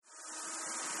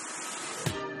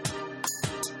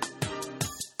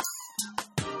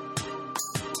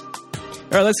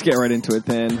All right, let's get right into it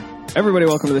then. Everybody,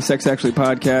 welcome to the Sex Actually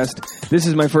podcast. This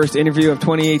is my first interview of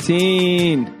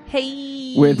 2018.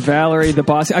 Hey. With Valerie, the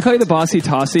bossy. I call you the bossy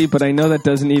Tosi, but I know that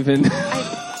doesn't even...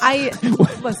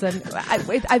 Listen,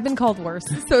 I've been called worse,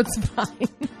 so it's fine.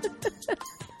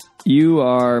 You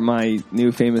are my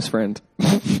new famous friend.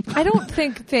 I don't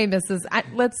think famous is...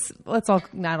 let's all...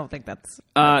 No, I don't think that's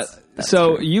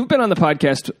so true. You've been on the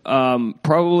podcast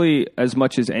probably as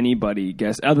much as anybody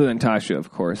guessed, other than Tasha,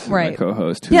 of course, right. my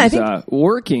co-host, who's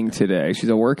working today. She's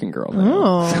a working girl now.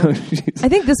 Oh. So I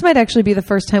think this might actually be the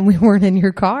first time we weren't in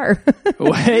your car.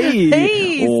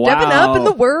 Hey, wow. Stepping up in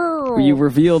the world. You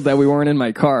revealed that we weren't in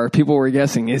my car. People were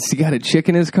guessing, is he got a chick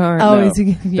in his car? Oh, no. is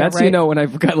he? Yeah, That's, right. when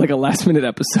I've got like a last minute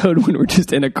episode when we're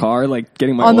just in a car, like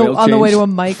getting my oil changed. On the way to a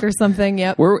mic or something,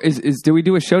 yep. Did we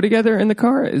do a show together in the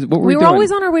car? We were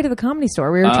always on our way to the Comedy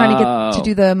Store. We were trying to get to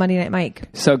do the Monday Night Mic.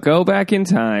 So go back in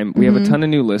time. We have a ton of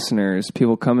new listeners.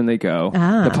 People come and they go.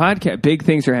 The podcast, big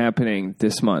things are happening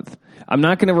this month. I'm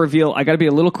not going to reveal. I got to be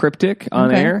a little cryptic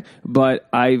on air, but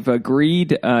I've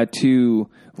agreed to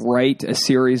write a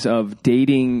series of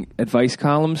dating advice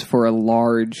columns for a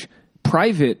large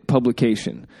private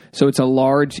publication. So it's a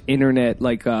large internet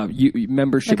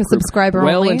membership, like a group, subscriber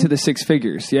well only? into the six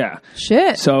figures. Yeah,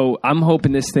 shit. So I'm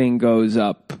hoping this thing goes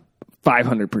up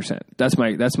 500%. That's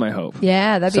my hope.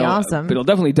 Yeah, that'd be awesome. It'll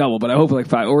definitely double, but I hope like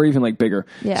 5 or even like bigger.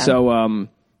 Yeah. So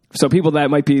people that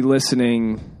might be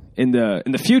listening in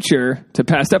the future to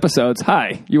past episodes,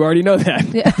 hi, you already know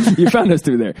that. Yeah. You found us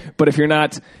through there. But if you're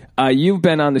not, you've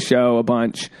been on the show a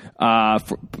bunch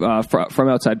from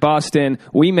outside Boston.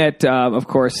 We met, of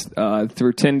course,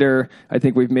 through Tinder. I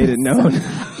think we've made it known.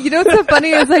 You know what's so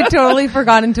funny is I totally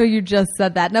forgot until you just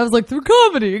said that. And I was like, through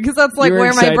comedy, because that's like where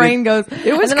excited. my brain goes.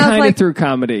 It was kind of through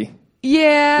comedy.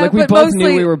 Yeah. Like we both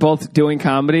knew we were both doing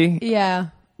comedy. Yeah.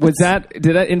 Did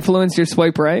that influence your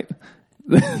swipe right?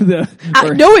 No,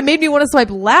 it made me want to swipe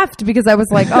left because I was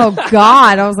like, oh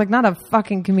God. I was like, not a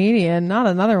fucking comedian, not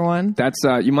another one. That's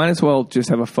you might as well just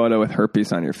have a photo with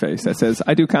herpes on your face that says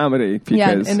I do comedy. Because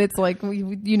yeah, and it's like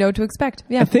you know what to expect.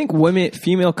 Yeah, I think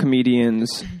female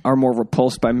comedians are more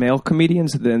repulsed by male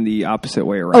comedians than the opposite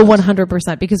way around. Oh,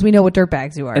 100%, because we know what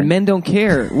dirtbags you are. And men don't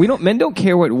care. Men don't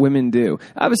care what women do.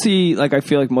 Obviously, like I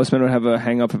feel like most men would have a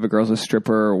hang up if a girl's a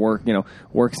stripper or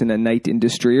works in a night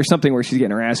industry or something where she's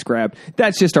getting her ass grabbed.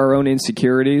 That's just our own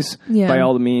insecurities, by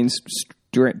all the means.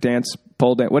 Dance,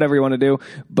 pole dance, whatever you want to do.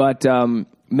 But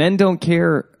men don't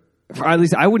care. Or at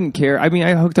least I wouldn't care. I mean,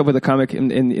 I hooked up with a comic in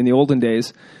the olden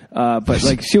days, but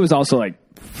like she was also like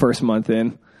first month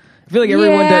in. I feel like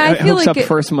everyone hooks up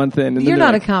first month in. And you're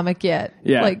not like, a comic yet.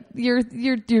 Yeah, like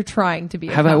you're trying to be.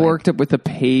 Have I worked up with a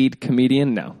paid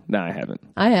comedian? No, I haven't.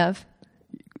 I have.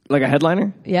 Like a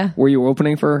headliner? Yeah. Were you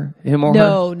opening for him or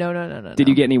her? No. Did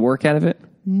you get any work out of it?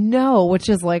 No, which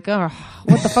is like, oh,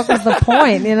 what the fuck was the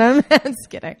point? You know, I'm just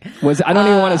kidding. I don't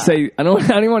even want to say. I don't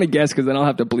even want to guess because then I'll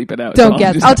have to bleep it out. Don't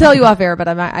guess. I'll tell you off air, but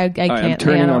I can't.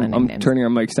 I'm turning our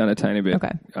mics down a tiny bit.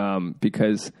 Okay.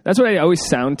 Because that's what I always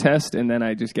sound test, and then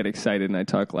I just get excited and I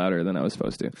talk louder than I was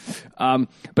supposed to.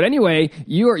 But anyway,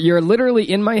 you're literally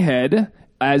in my head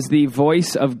as the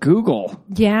voice of Google.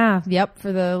 Yeah. Yep.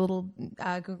 For the little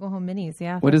Google Home Minis.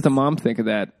 Yeah. What does the mom think of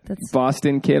that?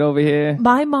 Boston kid over here.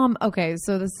 My mom. Okay.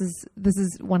 So this is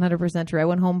 100% true. I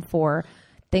went home for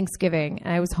Thanksgiving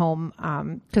and I was home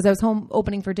because I was home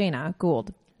opening for Dana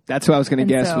Gould. That's who I was going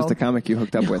to guess was the comic you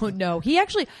hooked up with. No, he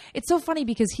actually. It's so funny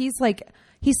because he's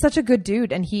such a good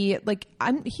dude, and he's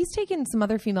taken some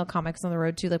other female comics on the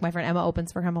road too. Like my friend Emma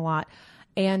opens for him a lot.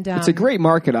 And it's a great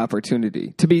market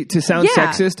opportunity to sound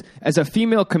sexist as a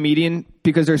female comedian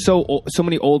because there's so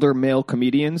many older male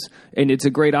comedians, and it's a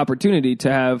great opportunity to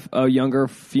have a younger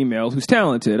female who's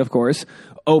talented, of course,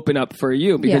 open up for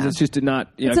you because it's just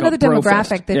it's another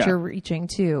demographic that you're reaching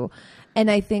too. And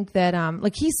I think that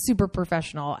he's super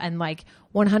professional and like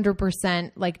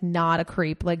 100% like not a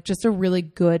creep, like just a really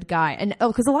good guy. And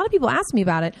because a lot of people ask me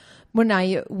about it when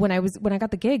I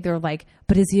got the gig, they're like,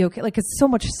 "But is he okay?" Like, because so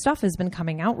much stuff has been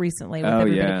coming out recently. With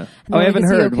everybody. Yeah. I haven't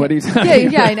heard what he's.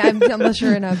 Unless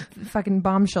you're in a fucking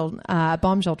bomb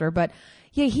shelter, but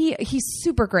yeah, he's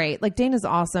super great. Like Dana's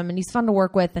awesome and he's fun to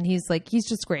work with and he's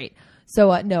just great.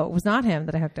 So no, it was not him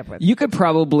that I hooked up with. You could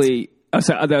probably.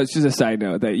 That was just a side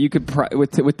note that you could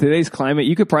with today's climate,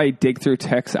 you could probably dig through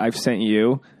texts I've sent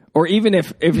you, or even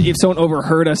if someone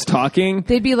overheard us talking,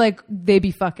 they'd be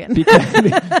fucking.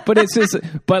 But it's just,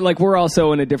 but like we're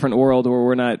also in a different world where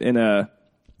we're not in a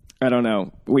I don't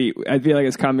know. I feel like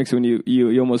as comics, when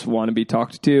you almost want to be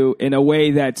talked to in a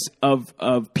way that's of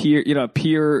peer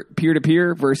to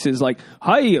peer versus like,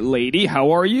 hi lady,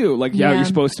 how are you? Like, yeah, you're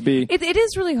supposed to be. It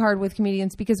is really hard with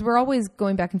comedians because we're always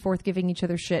going back and forth, giving each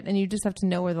other shit, and you just have to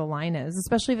know where the line is,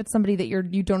 especially if it's somebody that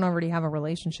you don't already have a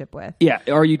relationship with. Yeah.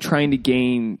 Are you trying to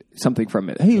gain something from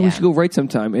it? Hey, we should go write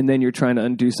sometime, and then you're trying to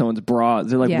undo someone's bra.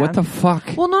 They're like, what the fuck?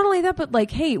 Well, not only that, but like,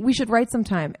 hey, we should write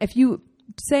sometime. If you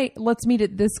say let's meet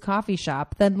at this coffee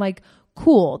shop, then like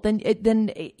cool, then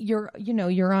you're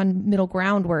on middle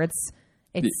ground where it's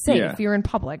safe. You're in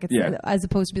public. It's as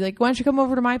opposed to be like, why don't you come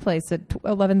over to my place at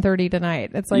 11:30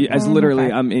 tonight? It's like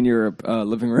literally I'm in your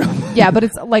living room. Yeah, but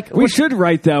it's like we should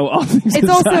write though. All things it's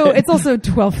also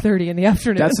 12:30 in the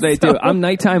afternoon. That's what I do. I'm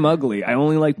nighttime ugly. I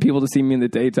only like people to see me in the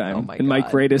daytime in my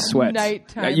greatest sweats.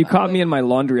 Nighttime you caught me in my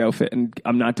laundry outfit, and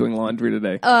I'm not doing laundry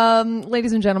today.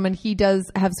 Ladies and gentlemen, he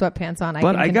does have sweatpants on.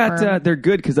 But I got they're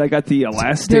good because I got the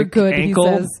elastic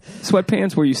ankle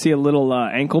sweatpants where you see a little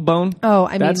ankle bone. Oh,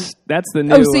 I mean that's the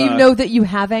new, so you know that you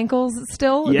have ankles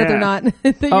still? Yeah. That they're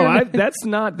not. That's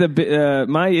not the.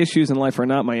 My issues in life are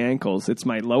not my ankles. It's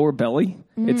my lower belly.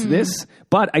 It's this.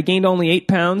 But I gained only 8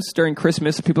 pounds during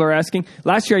Christmas. People are asking.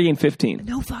 Last year I gained 15.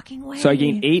 No fucking way. So I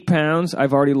gained 8 pounds.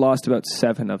 I've already lost about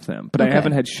 7 of them. But I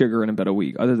haven't had sugar in about a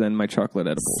week, other than my chocolate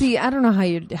edibles. See, I don't know how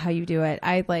you do it.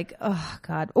 I like. Oh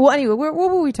God. Well, anyway, what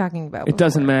were we talking about? It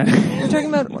doesn't matter. We're talking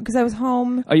about because I was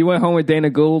home. Oh, you went home with Dana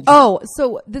Gould? Oh,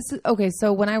 so this is okay.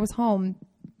 So when I was home.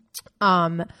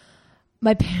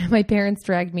 My parents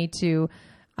dragged me to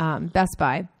Best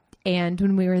Buy, and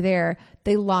when we were there,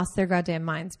 they lost their goddamn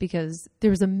minds because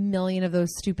there was a million of those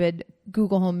stupid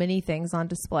Google Home Mini things on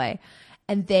display,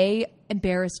 and they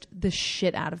embarrassed the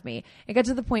shit out of me. It got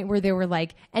to the point where they were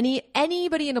like,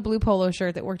 anybody in a blue polo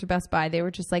shirt that worked at Best Buy, they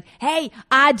were just like, hey,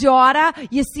 our daughter,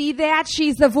 you see that?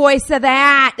 She's the voice of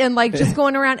that. And like just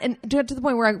going around, and to the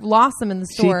point where I lost them in the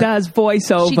store. She does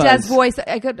voiceovers. She does voice.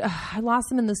 I lost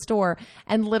them in the store,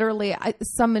 and literally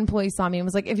some employee saw me and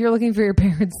was like, if you're looking for your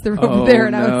parents, they're over there.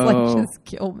 And I was like, just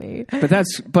kill me. But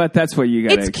that's what you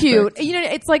got. It's cute. You know,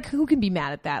 it's like, who can be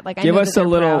mad at that? Like, give us a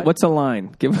little, proud. What's a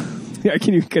line? Can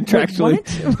you contractually?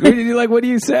 What do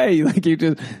you say? Like you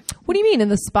just. What do you mean in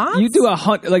the spots? You do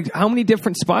how many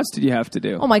different spots did you have to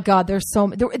do? Oh my God, there's so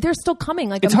many. They're still coming.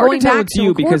 Like it's I'm hard going to tell back it's to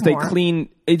you because they more. clean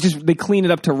it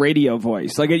up to radio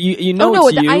voice. Like you know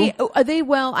it's you.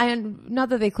 Not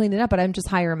that they clean it up, but I'm just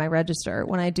higher in my register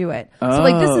when I do it. So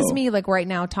like this is me like right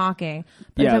now talking.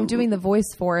 But if I'm doing the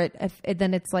voice for it,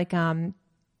 then it's like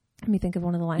let me think of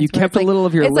one of the lines. You kept a little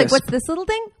of your lisp. It's like, what's this little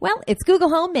thing? Well, it's Google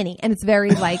Home Mini. And it's very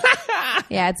like,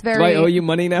 it's very. Do I owe you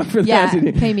money now for that?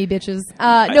 Yeah, pay me, bitches.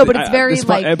 No, but it's very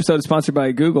like. Episode is sponsored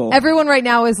by Google. Everyone right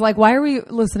now is like, why are we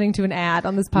listening to an ad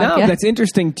on this podcast? No, that's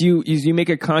interesting. Do you make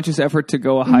a conscious effort to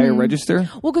go a higher register?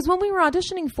 Well, because when we were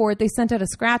auditioning for it, they sent out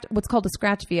what's called a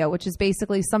scratch VO, which is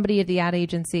basically somebody at the ad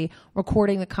agency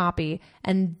recording the copy,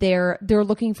 and they're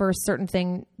looking for a certain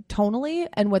thing tonally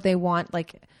and what they want,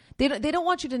 like. They don't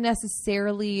want you to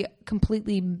necessarily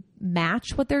completely match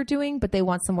what they're doing, but they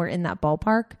want somewhere in that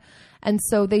ballpark. And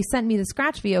so they sent me the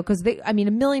scratch VO because a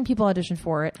million people auditioned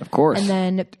for it. Of course. And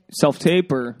then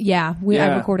self-tape or? Yeah,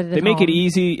 I recorded it at home. They make it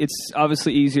easy. It's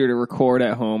obviously easier to record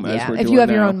at home as we're doing if you have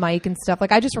now. your own mic and stuff.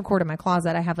 Like I just recorded in my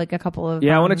closet. I have like a couple of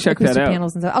I want to check that out.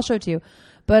 Panels and stuff. I'll show it to you.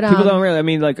 But people don't really. I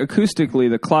mean, like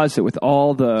acoustically, the closet with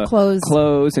all the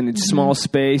clothes and it's small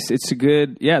space. It's a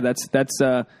good. Yeah, that's.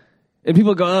 And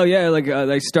people go, oh yeah, like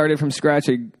I started from scratch.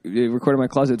 I recorded my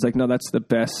closet. It's like, no, that's the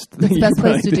best. That's the best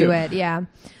place to do it. Yeah,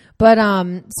 but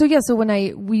so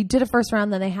when we did a first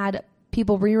round, then they had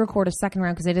people re-record a second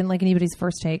round because they didn't like anybody's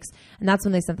first takes, and that's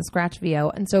when they sent the scratch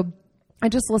VO. And so I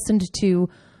just listened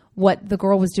to what the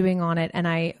girl was doing on it, and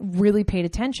I really paid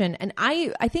attention. And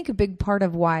I think a big part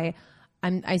of why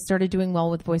I started doing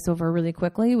well with voiceover really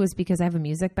quickly was because I have a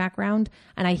music background,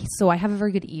 and I have a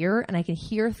very good ear and I can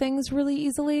hear things really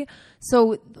easily.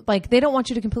 So like they don't want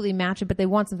you to completely match it, but they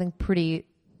want something pretty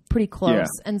close. Yeah.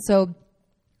 And so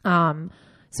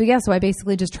I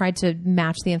basically just tried to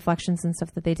match the inflections and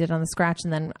stuff that they did on the scratch,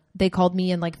 and then they called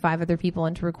me and like 5 other people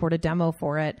in to record a demo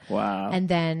for it. Wow. And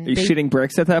then are you shitting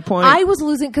bricks at that point? I was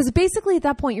losing because basically at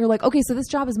that point you're like, okay, so this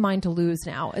job is mine to lose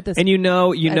now. At this, and you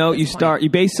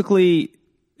basically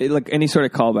like any sort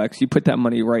of callbacks, you put that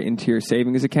money right into your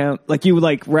savings account. Like you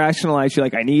like rationalize, you're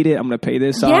like, I need it. I'm going to pay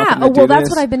this off. Yeah. Well, that's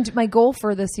what I've been, my goal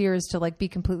for this year is to like be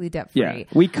completely debt free.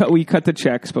 Yeah. We cut the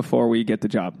checks before we get the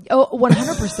job. Oh,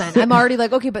 100%. I'm already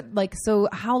like, okay, but like, so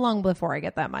how long before I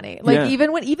get that money? Like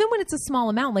even when it's a small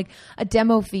amount, like a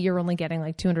demo fee, you're only getting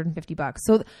like $250.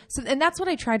 So, and that's what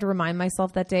I tried to remind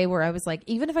myself that day where I was like,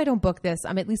 even if I don't book this,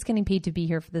 I'm at least getting paid to be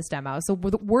here for this demo. So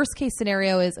the worst case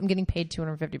scenario is I'm getting paid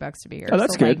 $250 to be here. Oh,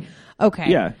 that's good. Like, okay.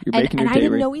 Yeah, you're making your and day I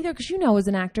didn't rate. know either because as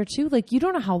an actor too, like you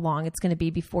don't know how long it's going to be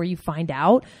before you find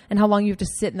out and how long you have to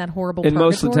sit in that horrible and purgatory.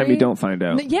 most of the time you don't find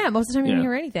out. Yeah, most of the time you don't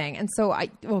hear anything. And so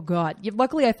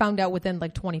luckily I found out within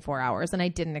like 24 hours and I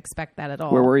didn't expect that at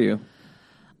all. Where were you?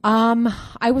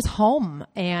 I was home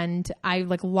and I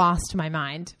like lost my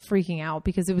mind freaking out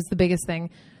because it was the biggest thing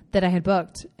that I had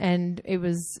booked, and it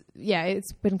was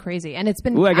it's been crazy, and it's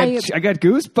been. Ooh, I got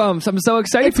goosebumps. I'm so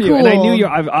excited for you, cool. and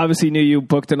I obviously knew you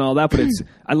booked and all that, but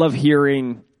I love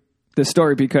hearing the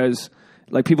story because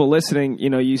like people listening,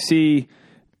 you see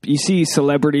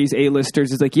celebrities,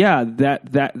 A-listers. It's like, yeah,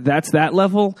 that's that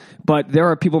level. But there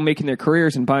are people making their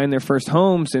careers and buying their first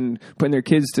homes and putting their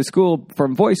kids to school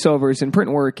from voiceovers and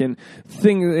print work and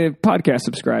podcast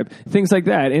subscribe, things like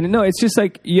that. And no, it's just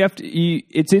like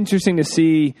it's interesting to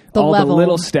see the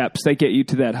little steps that get you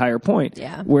to that higher point.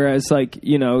 Yeah. Whereas like,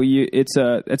 it's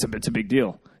a big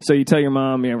deal. So you tell your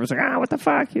mom, everyone's like, what the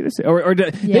fuck? They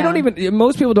don't even,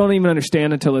 most people don't even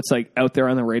understand until it's like out there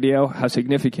on the radio how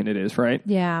significant it is, right?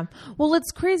 Yeah. Well,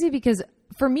 it's crazy because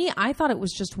for me, I thought it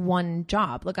was just one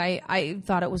job. Like I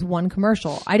thought it was one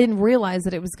commercial. I didn't realize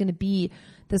that it was going to be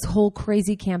this whole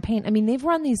crazy campaign. I mean, they've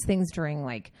run these things during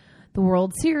like the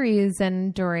World Series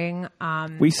and during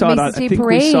we saw it on, I think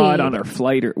Parade. We saw it on our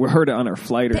flight or we heard it on our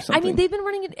flight or something. I mean, they've been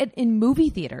running it in movie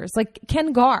theaters. Like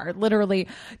Ken Garr literally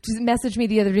just messaged me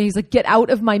the other day. He's like, "Get out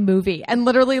of my movie," and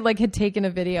literally like had taken a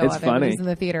video of it when he was in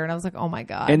the theater, and I was like, "Oh my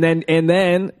god!" And then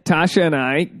Tasha and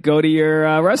I go to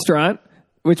your restaurant,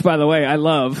 which by the way I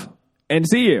love, and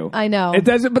see you. I know it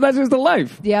doesn't, but that's just the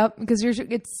life. Yeah, because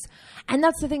and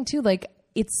that's the thing too. Like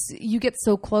you get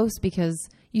so close because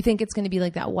you think it's going to be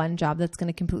like that one job that's going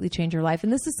to completely change your life.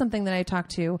 And this is something that I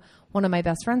talked to one of my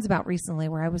best friends about recently,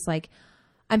 where I was like,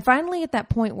 I'm finally at that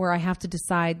point where I have to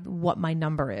decide what my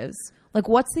number is. Like,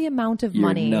 what's the amount of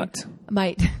money? Nut.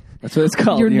 That's what it's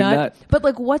called. You're nut. Nut. But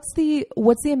like, what's the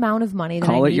amount of money that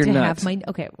I need to have my,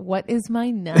 okay, what is my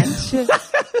nut?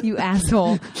 You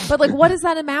asshole. But like, what is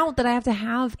that amount that I have to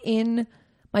have in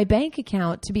my bank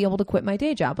account to be able to quit my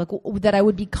day job? Like that I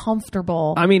would be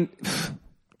comfortable. I mean,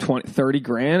 30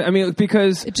 grand. I mean,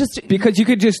 because you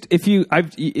could just, if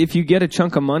you get a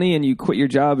chunk of money and you quit your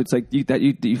job, it's like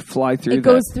you fly through. It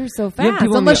goes through so fast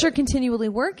unless you're continually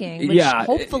working. Which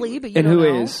hopefully, but you and don't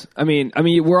who know. is? I mean,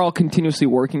 we're all continuously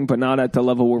working, but not at the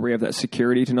level where we have that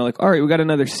security to know. Like, all right, we got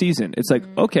another season. It's like,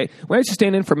 okay, why don't you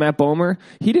stand in for Matt Bomer?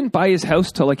 He didn't buy his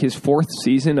house till like his 4th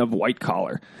season of White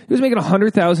Collar. He was making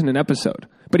 $100,000 an episode.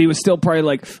 But he was still probably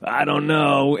like, I don't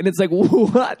know. And it's like,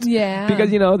 what? Yeah.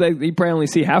 Because, you probably only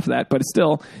see half of that, but it's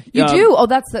still. You do? Oh,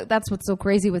 that's what's so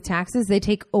crazy with taxes. They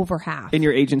take over half. And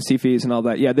your agency fees and all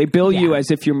that. Yeah, they bill you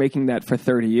as if you're making that for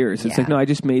 30 years. It's like, no, I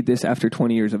just made this after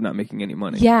 20 years of not making any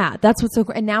money. Yeah, that's what's so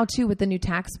crazy. And now, too, with the new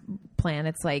tax plan,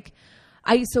 it's like,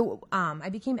 I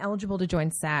became eligible to join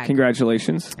SAG.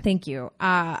 Congratulations. Thank you.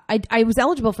 I was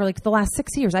eligible for like the last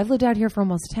 6 years. I've lived out here for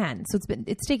almost 10. So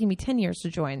it's taken me 10 years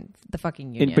to join the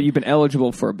fucking union. But you've been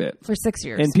eligible for a bit. For 6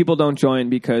 years. And people don't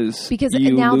join because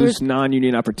you now lose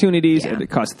non-union opportunities and it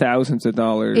costs thousands of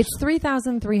dollars. It's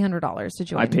 $3,300 to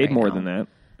join. I paid more than that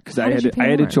because I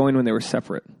had to join when they were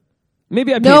separate.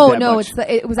 Maybe I paid that much.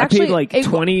 It was actually I paid like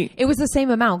 20. It was the same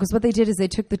amount because what they did is they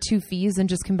took the 2 fees and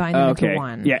just combined them into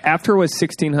one. Yeah, after was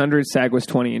 $1,600, SAG was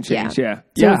 20 and change. Yeah,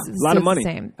 So a lot of money.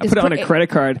 I put it on a credit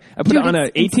card. I put it on an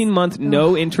 18-month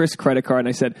no interest credit card, and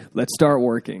I said, "Let's start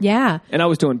working." Yeah, and I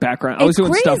was doing background. I was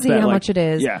doing stuff that how much it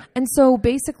is. Yeah, and so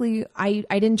basically, I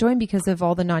didn't join because of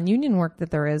all the non-union work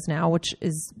that there is now, which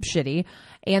is shitty.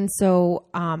 And so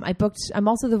I booked. I'm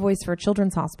also the voice for a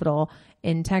children's hospital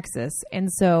in Texas,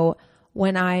 and so.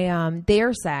 When they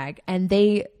are SAG and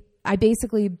they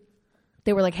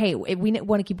were like, hey, we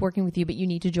want to keep working with you, but you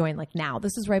need to join like now.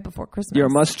 This is right before Christmas. You're a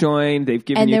must join. They've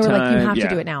given you time. And they were like, you have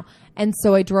to do it now. And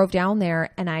so I drove down there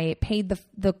and I paid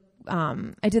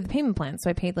I did the payment plan. So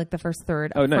I paid like the first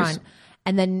third up front.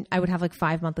 And then I would have like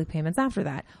 5 monthly payments after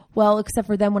that. Well, except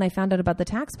for then when I found out about the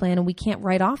tax plan and we can't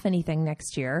write off anything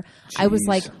next year, I was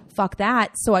like, fuck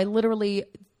that. So I literally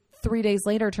 3 days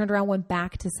later, turned around, went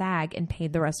back to SAG and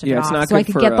paid the rest of it off, so I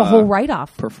could get the whole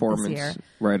write-off performance this year.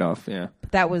 Write-off. Yeah,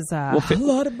 that was a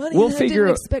lot of money. We'll that figure. I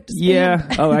didn't expect to spend.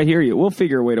 Yeah. Oh, I hear you. We'll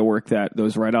figure a way to work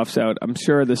those write-offs out. I'm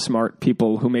sure the smart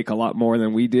people who make a lot more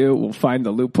than we do will find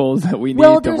the loopholes that we need to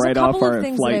write off our flights. Well, there's a couple of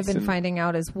things that I've been finding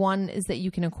out. Is one is that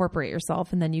you can incorporate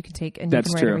yourself, and then you can take and you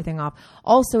can write everything off.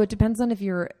 Also, it depends on if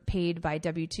you're paid by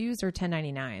W-2s or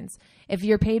 1099s. If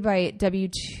you're paid by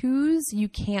W-2s, you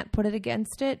can't put it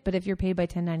against it, but if you're paid by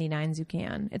 1099s, you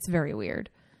can. It's very weird.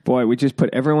 Boy, we just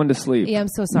put everyone to sleep. Yeah, I'm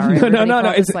so sorry. No.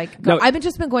 It's like I've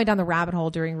just been going down the rabbit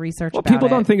hole during research. Well, people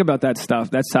don't think about that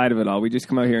stuff, that side of it all. We just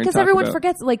come out here and talk about it. Because everyone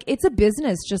forgets, like, it's a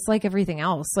business just like everything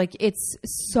else. Like, it's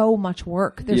so much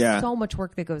work. There's so much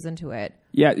work that goes into it.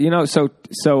 Yeah, so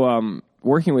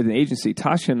working with an agency,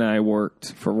 Tasha and I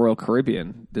worked for Royal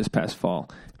Caribbean this past fall.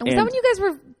 And was that when you guys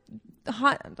were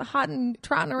hot and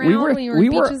trotting around? We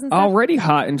were already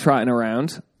hot and trotting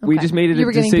around. Okay. We just made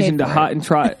a decision to hot and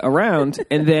trot around,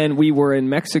 and then we were in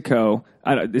Mexico.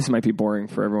 This might be boring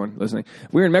for everyone listening.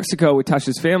 We were in Mexico with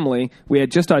Tasha's family. We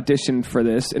had just auditioned for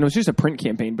this, and it was just a print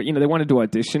campaign. But they wanted to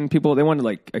audition people. They wanted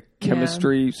like a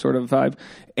chemistry sort of vibe,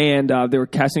 and they were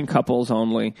casting couples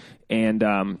only. And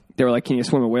they were like, "Can you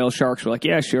swim with whale sharks?" We're like,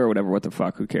 "Yeah, sure, whatever. What the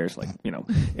fuck? Who cares?" Like,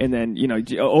 And then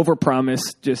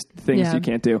overpromise just things you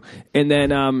can't do, and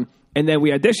then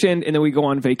we auditioned, and then we go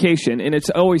on vacation. And it's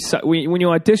always when you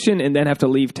audition and then have to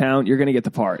leave town, you're going to get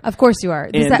the part. Of course you are.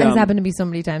 This has happened to me so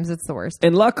many times; it's the worst.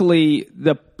 And luckily,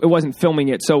 it wasn't filming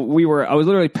it, so I was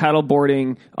literally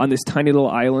paddleboarding on this tiny little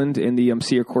island in the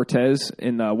Sea Cortez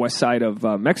in the west side of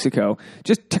Mexico.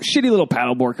 Just shitty little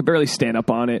paddleboard, could barely stand up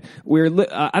on it.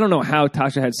 I don't know how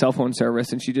Tasha had cell phone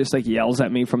service, and she just like yells at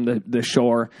me from the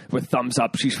shore with thumbs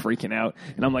up. She's freaking out,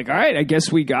 and I'm like, "All right, I guess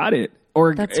we got it."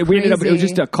 Or we ended up, it was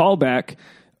just a callback,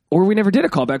 or we never did a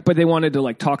callback, but they wanted to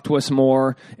like talk to us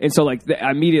more. And so like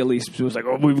immediately it was like,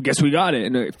 "Oh, we guess we got it."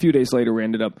 And a few days later, we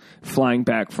ended up flying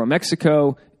back from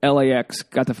Mexico, LAX,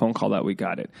 got the phone call that we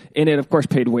got it. And it, of course,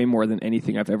 paid way more than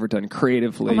anything I've ever done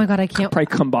creatively. Oh my God, I can't. Probably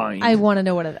combined. I want to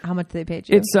know how much they paid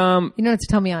you. It's, you don't have to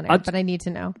tell me on it, but I need to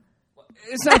know.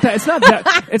 It's not that. It's not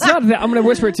that. I'm going to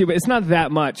whisper it to you, but it's not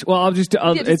that much. Well, just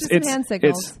some hand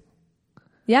signals.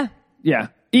 Yeah.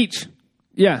 Each.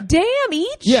 Yeah. Damn,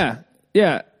 each? Yeah.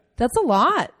 That's a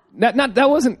lot. That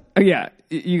wasn't. Yeah,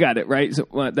 you got it right. So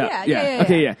yeah.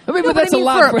 Okay, yeah. I mean, but that's a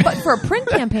lot. But for a print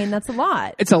campaign, that's a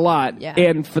lot. It's a lot. Yeah.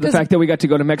 And for the fact that we got to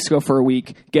go to Mexico for a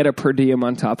week, get a per diem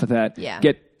on top of that. Yeah.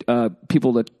 Get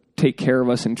people to take care of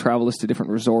us and travel us to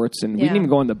different resorts, and we didn't even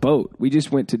go on the boat. We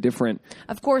just went to different.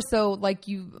 Of course, so like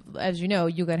as you know,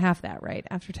 you got half that right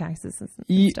after taxes and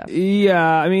stuff. Yeah,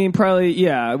 I mean, probably.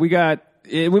 Yeah, we got.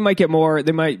 We might get more.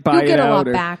 They might buy it out. You get a lot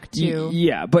back too.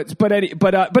 Yeah, but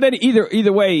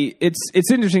either way,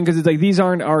 it's interesting because it's like these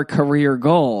aren't our career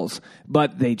goals,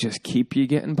 but they just keep you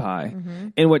getting by. Mm-hmm.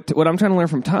 And what I'm trying to learn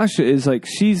from Tasha is like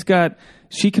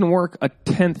she can work a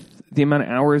 10th the amount of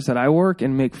hours that I work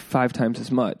and make 5 times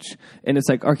as much. And it's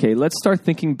like, okay, let's start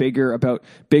thinking bigger about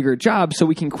bigger jobs so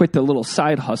we can quit the little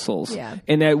side hustles. Yeah.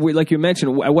 And like you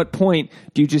mentioned, at what point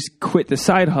do you just quit the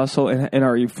side hustle and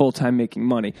are you full-time making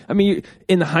money? I mean,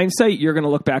 in the hindsight, you're going to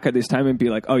look back at this time and be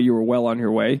like, oh, you were well on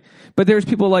your way. But there's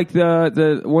people like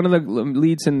the one of the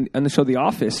leads on the show The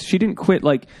Office. She didn't quit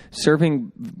like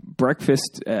serving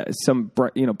breakfast at some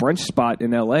brunch spot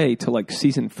in LA till like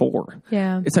season 4.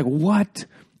 Yeah. It's like, what?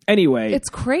 Anyway, it's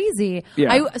crazy.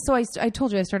 Yeah. I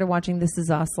told you I started watching This Is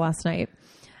Us last night.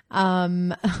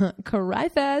 Cry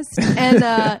fest. And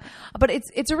but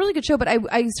it's a really good show. But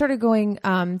I started going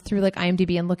through like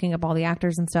IMDb and looking up all the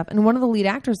actors and stuff. And one of the lead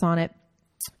actors on it,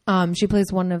 she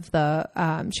plays one of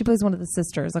the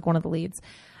sisters, like one of the leads.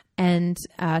 And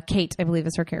Kate, I believe,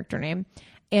 is her character name.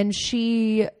 And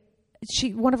she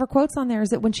one of her quotes on there is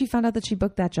that when she found out that she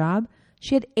booked that job,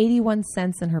 she had 81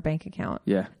 cents in her bank account.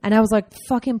 Yeah. And I was like,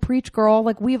 fucking preach, girl.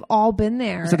 Like, we've all been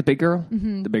there. Is that the big girl?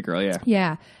 Mm-hmm. The big girl, yeah.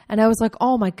 Yeah. And I was like,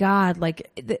 oh my God,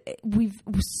 like, we've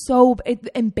so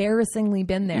embarrassingly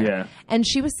been there. Yeah. And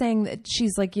she was saying that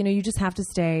she's like, you just have to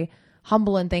stay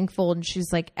humble and thankful. And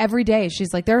she's like, every day,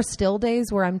 she's like, there are still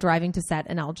days where I'm driving to set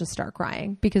and I'll just start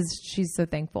crying because she's so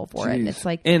thankful for it. And it's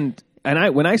like... And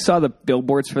when I saw the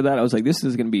billboards for that, I was like, "This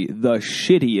is going to be the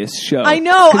shittiest show." I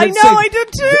know, I did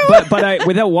too. But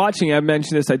without watching, I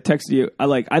mentioned this. I texted you.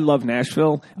 I love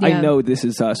Nashville. Yeah. I know This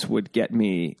Is Us would get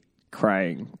me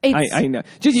crying. I know.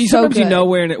 Sometimes you know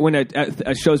when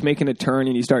a show's making a turn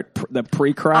and you start the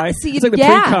pre-cry. It's like the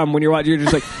pre-cum when you're watching. You're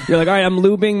like, all right, I'm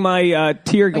lubing my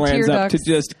tear glands up to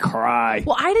just cry.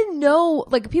 Well, I didn't know.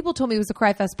 Like people told me it was a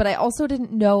cry fest, but I also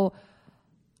didn't know.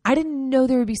 I didn't know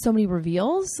there would be so many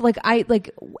reveals. Like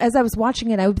as I was watching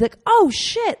it, I would be like, "Oh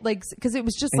shit!" Like because it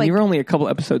was just and you were only a couple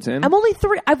episodes in. I'm only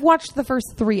 3. I've watched the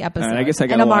first 3 episodes. Right, I guess I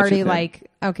gotta and I'm watch already it then.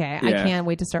 like, okay, I can't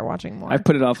wait to start watching more. I've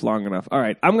put it off long enough. All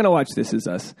right, I'm gonna watch This Is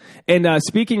Us. And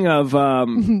speaking of,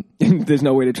 there's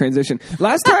no way to transition.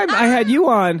 Last time I had you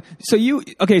on,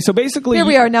 so basically here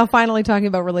we are now finally talking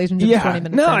about relationships. Yeah, 20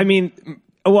 minutes. no, in. I mean.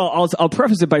 Well, I'll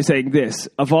preface it by saying this: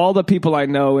 of all the people I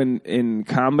know in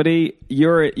comedy,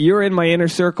 you're in my inner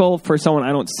circle for someone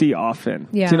I don't see often.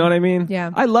 Yeah. Do you know what I mean? Yeah.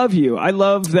 I love you. I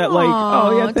love that. Like,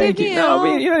 oh yeah, thank you. No, I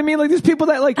mean, you know what I mean? Like, there's people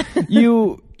that like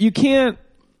you can't.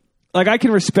 Like, I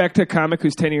can respect a comic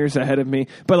who's 10 years ahead of me,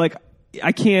 but like,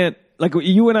 I can't. Like,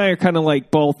 you and I are kind of like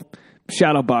both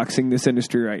shadowboxing this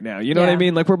industry right now. You know what I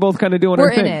mean? Like, we're both kind of doing our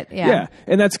thing. We're in it, yeah.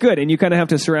 And that's good. And you kind of have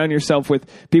to surround yourself with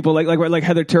people like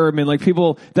Heather Turman, like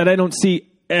people that I don't see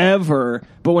ever,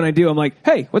 but when I do, I'm like,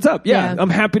 hey, what's up? Yeah. I'm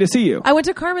happy to see you. I went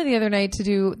to Karma the other night to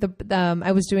do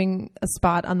I was doing a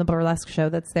spot on the burlesque show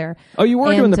that's there. Oh, you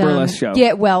were doing the burlesque show?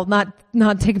 Yeah, well, not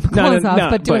taking my clothes off,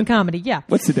 but doing comedy. Yeah.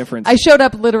 What's the difference? I showed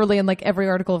up literally in like every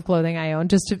article of clothing I own,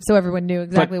 so everyone knew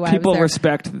exactly why I was there. People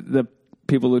respect the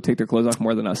people who take their clothes off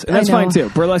more than us, and that's fine too.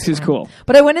 Burlesque is cool.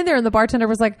 But I went in there and the bartender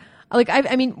was like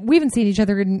I mean, we haven't seen each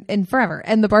other in forever,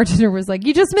 and the bartender was like,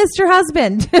 "You just missed your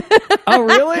husband." Oh,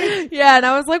 really? Yeah, and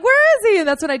I was like, "Where is he?" And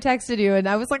that's when I texted you, and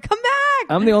I was like, "Come back."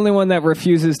 I'm the only one that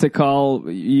refuses to call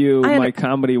you my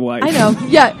comedy wife. I know.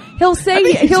 Yeah, he'll say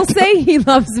he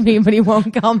loves me, but he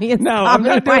won't call me. No, I'm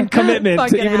not doing commitment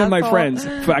to even to my friends.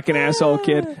 Fucking asshole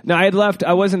kid. No, I had left.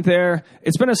 I wasn't there.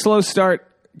 It's been a slow start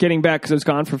getting back because I was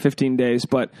gone for 15 days.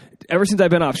 But ever since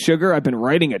I've been off sugar, I've been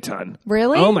writing a ton.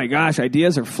 Really? Oh my gosh,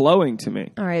 ideas are flowing to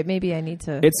me. All right, maybe I need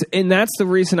to. And that's the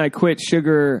reason I quit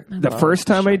sugar. The first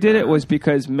time I did it was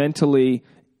because mentally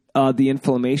the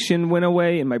inflammation went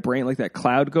away in my brain, like that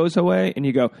cloud goes away, and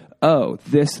you go, oh,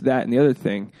 this, that, and the other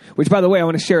thing. Which, by the way, I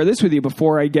want to share this with you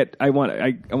before I want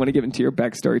to get into your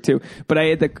backstory too. But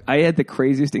I had the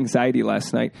craziest anxiety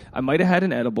last night. I might have had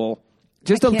an edible.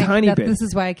 Just a tiny bit. This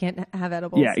is why I can't have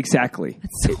edibles. Yeah, exactly.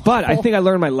 So but I think I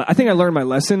learned my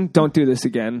lesson. Don't do this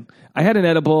again. I had an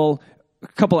edible a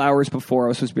couple hours before I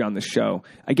was supposed to be on the show.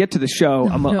 I get to the show.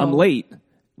 I'm late,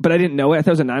 but I didn't know it. I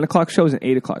thought it was a 9:00 show. It was an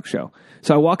 8:00 show.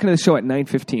 So I walk into the show at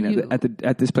 9:15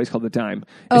 at this place called The Dime.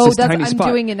 It's I'm spot.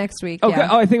 doing it next week. Okay. Yeah.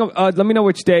 Oh, I think. Let me know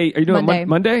which day. Are you doing Monday?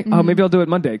 Monday? Mm-hmm. Oh, maybe I'll do it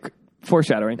Monday.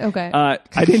 Foreshadowing. Okay.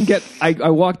 I didn't get.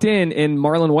 I walked in and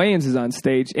Marlon Wayans is on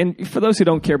stage. And for those who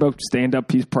don't care about stand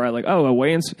up, he's probably like, oh,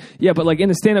 Wayans. Yeah, but like in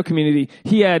the stand up community,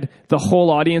 he had the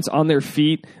whole audience on their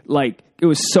feet. Like it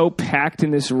was so packed in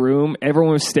this room,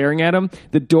 everyone was staring at him.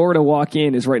 The door to walk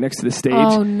in is right next to the stage.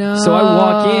 Oh no! So I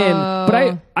walk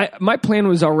in, but my plan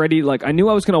was already like I knew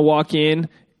I was going to walk in.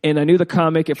 And I knew the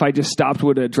comic, if I just stopped,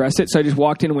 would address it. So I just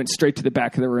walked in and went straight to the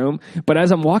back of the room. But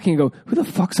as I'm walking, I go, who the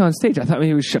fuck's on stage? I thought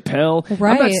maybe it was Chappelle.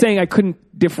 Right. I'm not saying I couldn't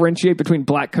differentiate between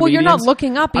black comedians. Well, you're not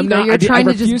looking up either. You're trying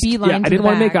to just beeline to the back. I didn't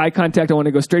want to make eye contact. I want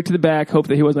to go straight to the back, hope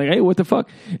that he wasn't like, hey, what the fuck?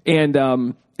 And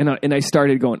I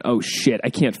started going, oh shit,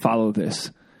 I can't follow this.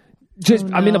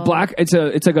 I'm in a black. It's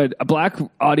like a black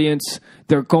audience.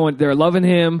 They're loving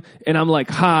him, and I'm like,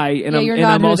 hi, and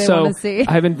I'm also. I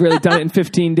haven't really done it in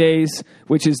 15 days,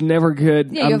 which is never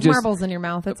good. Yeah, you have marbles in your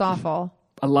mouth. It's awful.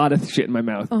 A lot of shit in my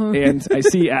mouth, and I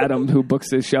see Adam who books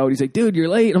this show, and he's like, dude, you're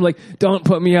late. And I'm like, don't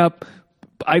put me up.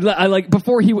 I like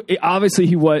before he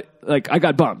was like I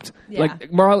got bumped. Yeah.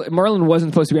 Like Marlon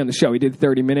wasn't supposed to be on the show. He did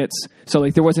 30 minutes, so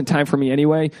like there wasn't time for me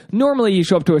anyway. Normally you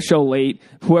show up to a show late.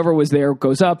 Whoever was there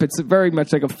goes up. It's very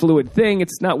much like a fluid thing.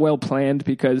 It's not well planned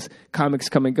because comics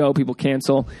come and go, people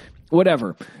cancel,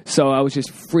 whatever. So I was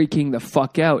just freaking the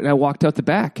fuck out, and I walked out the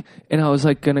back, and I was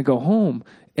like gonna go home.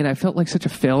 And I felt like such a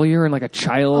failure and like a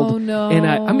child. Oh no! And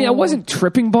I wasn't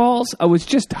tripping balls. I was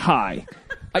just high.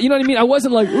 You know what I mean? I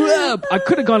wasn't like, ugh. I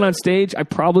could have gone on stage. I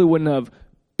probably wouldn't have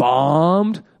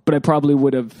bombed, but I probably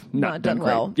would have not done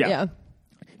well. Great. Yeah.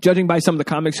 Judging by some of the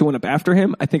comics who went up after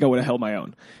him, I think I would have held my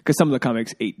own because some of the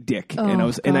comics ate dick,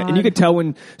 and you could tell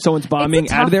when someone's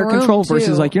bombing out of their control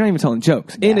versus like you're not even telling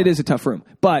jokes, and it is a tough room.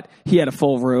 But he had a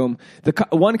full room.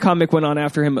 One comic went on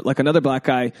after him, like another black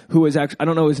guy who was actually I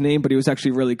don't know his name, but he was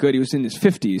actually really good. He was in his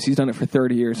 50s. He's done it for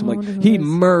 30 years. I'm like he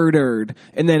murdered,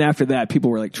 and then after that,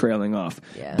 people were like trailing off.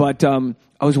 Yeah. But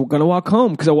I was going to walk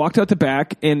home because I walked out the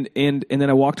back and then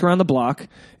I walked around the block.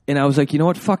 And I was like, you know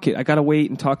what? Fuck it. I got to wait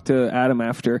and talk to Adam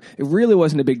after. It really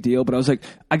wasn't a big deal, but I was like,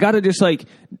 I got to just like,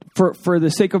 for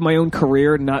the sake of my own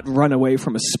career, not run away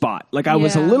from a spot. Like I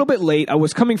was a little bit late. I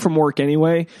was coming from work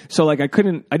anyway. So like I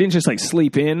didn't just like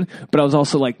sleep in, but I was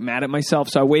also like mad at myself.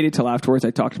 So I waited till afterwards.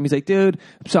 I talked to him. He's like, dude,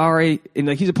 I'm sorry. And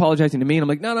like, he's apologizing to me. And I'm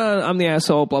like, no, I'm the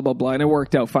asshole, blah, blah, blah. And it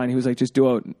worked out fine. He was like, just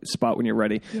do a spot when you're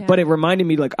ready. Yeah. But it reminded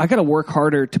me like, I got to work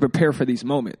harder to prepare for these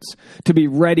moments, to be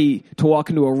ready to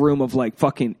walk into a room of like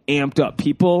fucking amped up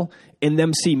people and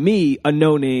them see me, a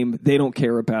no name they don't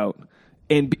care about.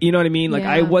 And you know what I mean? Like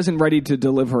I wasn't ready to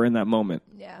deliver in that moment.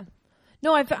 Yeah.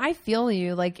 No, I feel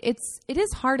you. Like it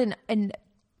is hard. And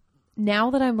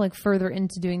now that I'm like further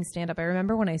into doing stand up, I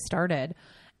remember when I started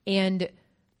and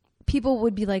people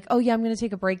would be like, oh yeah, I'm going to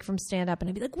take a break from stand up. And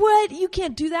I'd be like, what? You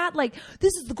can't do that. Like,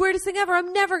 this is the greatest thing ever.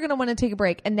 I'm never going to want to take a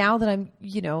break. And now that I'm,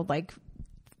 like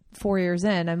 4 years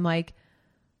in, I'm like,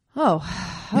 oh,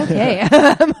 okay.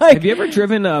 Have you ever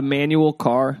driven a manual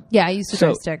car? Yeah, I used to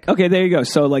joystick. Okay, there you go.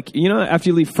 So like, after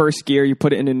you leave first gear, you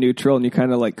put it into neutral and you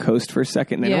kind of like coast for a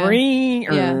second. And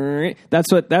then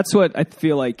that's what I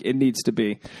feel like it needs to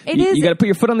be. You got to put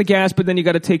your foot on the gas, but then you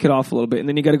got to take it off a little bit. And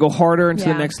then you got to go harder into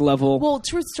the next level. Well,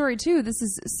 true story too. This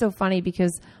is so funny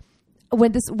because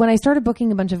when I started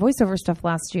booking a bunch of voiceover stuff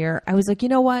last year, I was like, you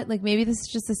know what? Like maybe this is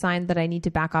just a sign that I need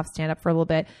to back off stand up for a little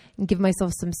bit and give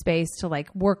myself some space to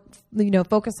like work,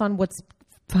 focus on what's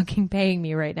fucking paying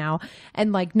me right now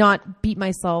and like not beat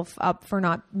myself up for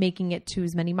not making it to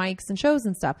as many mics and shows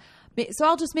and stuff. So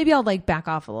I'll like back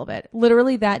off a little bit.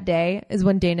 Literally that day is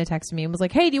when Dana texted me and was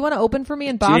like, hey, do you want to open for me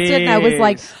in Boston? Jeez. And I was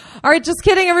like, all right, just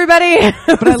kidding, everybody.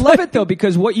 But I love it though,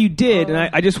 because what you did, and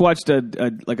I just watched I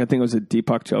think it was a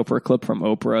Deepak Chopra clip from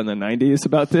Oprah in the 90s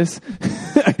about this.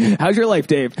 How's your life,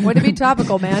 Dave? Way to be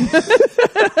topical, man.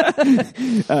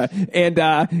 And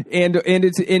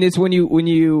it's when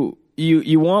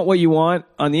you want what you want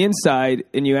on the inside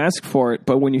and you ask for it,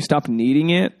 but when you stop needing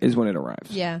it is when it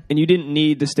arrives. Yeah. And you didn't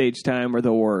need the stage time or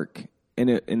the work and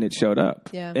it showed up.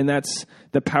 Yeah. And that's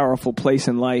the powerful place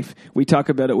in life. We talk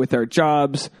about it with our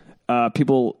jobs,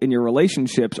 people in your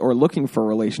relationships or looking for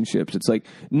relationships. It's like,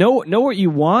 know what you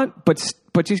want, but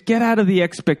just get out of the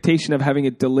expectation of having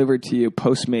it delivered to you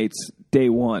Postmates day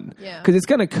one. Yeah. 'Cause it's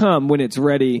going to come when it's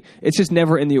ready. It's just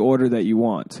never in the order that you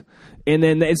want. And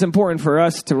then it's important for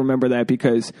us to remember that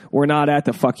because we're not at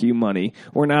the fuck you money.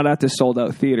 We're not at the sold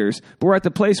out theaters, but we're at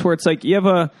the place where it's like you have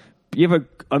a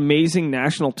amazing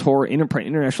national tour,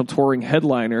 international touring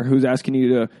headliner who's asking you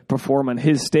to perform on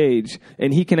his stage,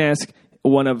 and he can ask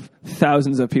one of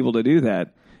thousands of people to do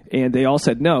that. And they all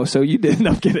said no, so you did. No,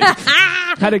 I'm kidding.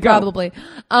 How'd it go? Probably. You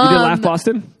did Laugh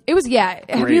Boston? It was, yeah.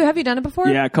 Have you done it before?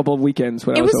 Yeah, a couple of weekends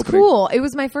when I was opening. It was cool. It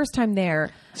was my first time there.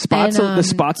 The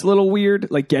spot's a little weird,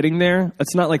 like getting there.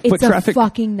 It's not like foot traffic. It's a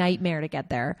fucking nightmare to get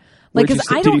there. Like,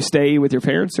 did you stay with your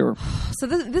parents or? So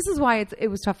this is why it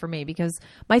was tough for me because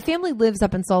my family lives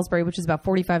up in Salisbury, which is about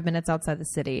 45 minutes outside the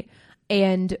city.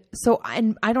 And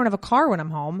I don't have a car when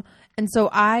I'm home. And so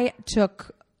I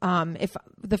took, if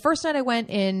the first night I went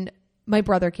in, my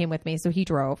brother came with me, so he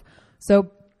drove.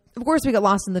 So of course we got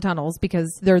lost in the tunnels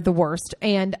because they're the worst.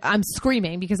 And I'm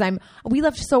screaming because we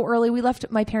left so early. We left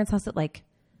my parents' house at I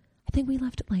think we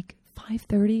left at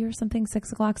 5:30 or something,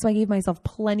 6 o'clock. So I gave myself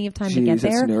plenty of time to get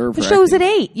there. The show's at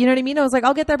 8. You know what I mean? I was like,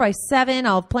 I'll get there by 7.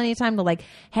 I'll have plenty of time to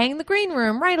hang in the green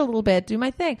room, write a little bit, do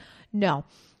my thing. No.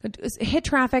 Hit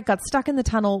traffic, got stuck in the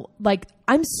tunnel.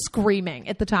 I'm screaming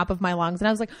at the top of my lungs. And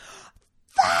I was like,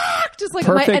 fuck! Just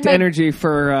perfect energy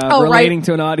for relating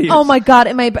to an audience. Oh my God.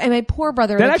 And my poor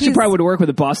brother. That actually probably would work with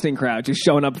a Boston crowd, just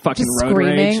showing up fucking just road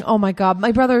screaming. Rage. Oh my God.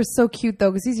 My brother is so cute though,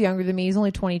 because he's younger than me. He's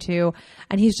only 22.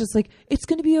 And he's just like, it's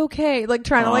going to be okay.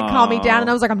 Trying to calm me down. And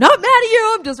I was like, I'm not mad at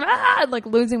you. I'm just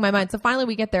losing my mind. So finally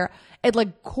we get there at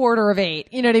 7:45.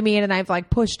 You know what I mean? And I've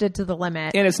pushed it to the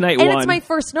limit. And it's night one. And it's my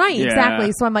first night. Yeah.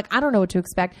 Exactly. So I'm I don't know what to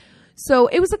expect. So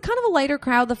it was a kind of a lighter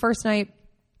crowd the first night.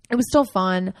 It was still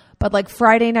fun, but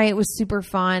Friday night was super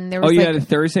fun. There was you had a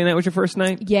Thursday night was your first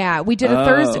night? Yeah, we did a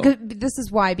Thursday. This is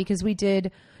why, because we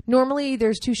did, normally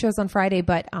there's 2 shows on Friday,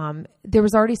 but there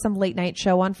was already some late night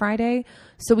show on Friday.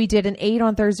 So we did an 8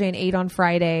 on Thursday and 8 on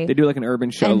Friday. They do an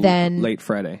urban show and then, late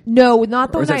Friday. No,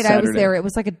 not the night I was there. It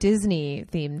was a Disney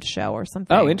themed show or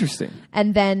something. Oh, interesting.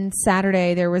 And then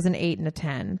Saturday there was an 8 and a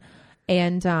 10.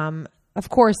 And of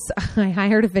course, I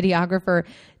hired a videographer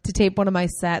to tape one of my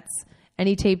sets. And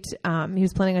he taped, he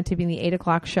was planning on taping the 8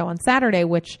 o'clock show on Saturday,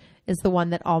 which is the one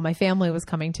that all my family was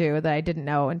coming to that I didn't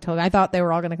know until I thought they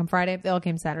were all going to come Friday. They all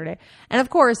came Saturday. And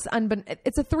of course,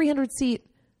 it's a 300 seat,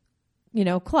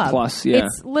 club. Plus, yeah.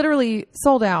 It's literally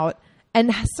sold out.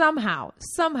 And somehow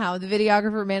the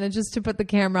videographer manages to put the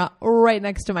camera right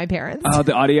next to my parents. Oh,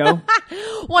 the audio?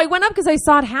 Well, I went up because I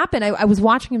saw it happen. I was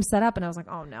watching him set up and I was like,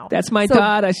 oh no. That's my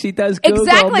daughter. She does Google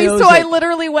Exactly. music. So I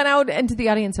literally went out into the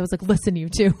audience. I was like, listen, you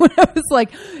two. I was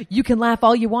like, you can laugh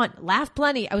all you want. Laugh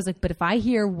plenty. I was like, but if I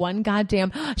hear one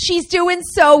goddamn, she's doing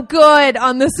so good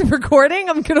on this recording,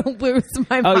 I'm going to lose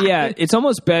my mind. Oh, yeah. It's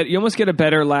almost better. You almost get a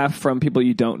better laugh from people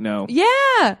you don't know.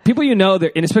 Yeah. People you know,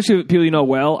 and especially people you know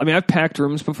well. I mean, I've packed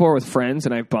rooms before with friends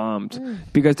and I've bombed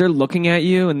because they're looking at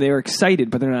you and they're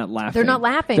excited, but they're not laughing. They're not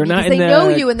laughing They're not because in they the know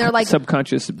you and they're like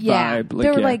subconscious vibe.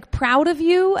 They're like proud of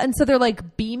you, and so they're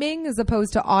like beaming as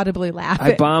opposed to audibly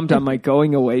laughing. I bombed on my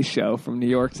going away show from New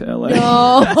York to LA.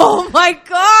 Oh my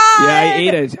God. Yeah, I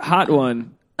ate a hot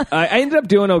one. I ended up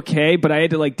doing okay, but I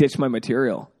had to like ditch my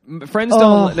material. Friends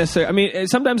don't necessarily. I mean,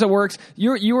 sometimes it works.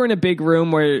 You were in a big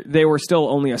room where they were still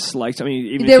only a slice. I mean,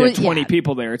 even if you had 20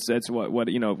 people there, it's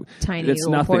what you know. Tiny. It's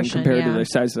nothing portion, compared to the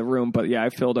size of the room. But yeah, I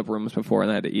filled up rooms before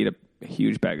and I had to eat a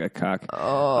huge bag of cock.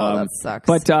 Oh, that sucks.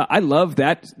 But I love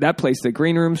that place. The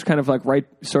green room's kind of like right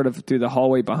sort of through the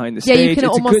hallway behind the stage. You can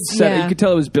it's almost, a good set. You could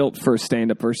tell it was built for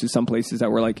stand up versus some places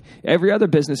that were like every other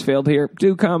business failed here.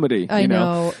 Do comedy. I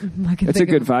know. It's a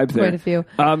good vibe there. Quite a few.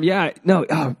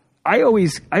 I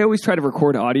always try to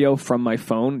record audio from my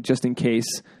phone just in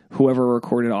case whoever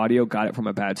recorded audio got it from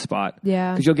a bad spot.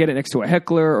 Yeah. Because you'll get it next to a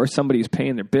heckler or somebody who's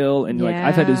paying their bill. And like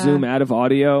I've had to zoom out of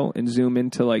audio and zoom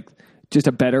into like just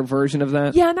a better version of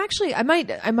that. Yeah, I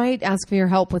might ask for your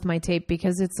help with my tape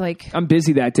because it's like I'm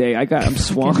busy that day. I'm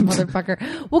swamped. Motherfucker.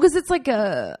 Well, because it's like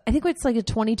I think it's like a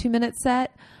 22-minute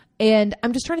set. And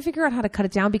I'm just trying to figure out how to cut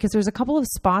it down because there's a couple of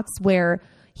spots where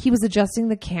he was adjusting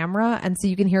the camera, and so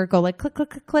you can hear it go like click, click,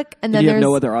 click, click, and then you there's have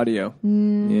no other audio.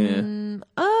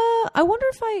 I wonder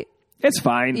if It's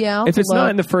fine. Yeah, if it's not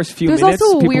in the first few there's minutes,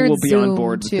 also a people weird will be Zoom on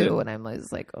board too, with it. and I'm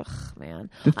always like, ugh, man.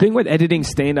 The thing with editing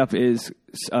stand-up is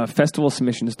festival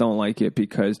submissions don't like it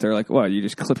because they're like, well, you're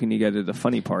just clipping together the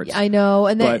funny parts. I know,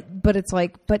 and but it's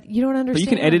like, but you don't understand.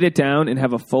 But you can edit it down and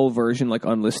have a full version like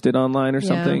unlisted online or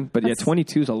something. But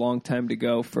 22 is a long time to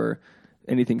go for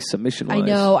anything submission-wise. I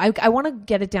know. I want to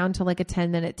get it down to like a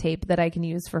 10-minute tape that I can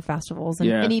use for festivals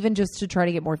and even just to try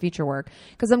to get more feature work.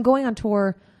 Because I'm going on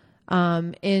tour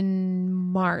in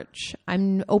March.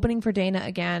 I'm opening for Dana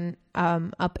again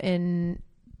up in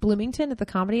Bloomington at the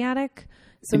Comedy Attic.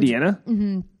 So Indiana?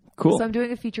 Cool. So I'm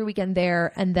doing a feature weekend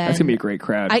there, and then that's gonna be a great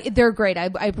crowd. They're great.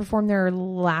 I performed there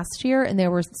last year, and they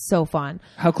were so fun.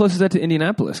 How close is that to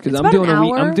Indianapolis? Because I'm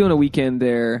doing a weekend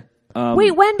there.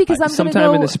 Wait, when? Because I'm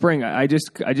sometime in the spring. I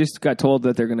just got told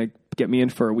that they're going to get me in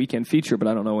for a weekend feature, but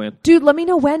I don't know when. Dude, let me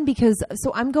know when because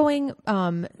so I'm going.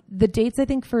 The dates I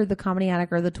think for the Comedy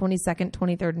Attic are the 22nd,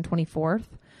 23rd, and 24th,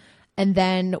 and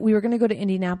then we were going to go to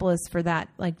Indianapolis for that,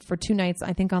 like for 2 nights.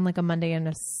 I think on like a Monday and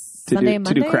a Sunday and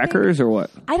Monday. To do crackers or what?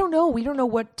 I don't know. We don't know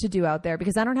what to do out there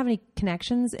because I don't have any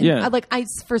connections.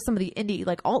 For some of the indie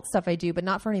like alt stuff I do, but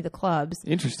not for any of the clubs.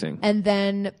 Interesting. And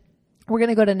then we're going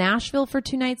to go to Nashville for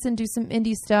 2 nights and do some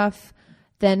indie stuff.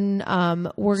 Then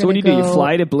we're going to go... So what do? You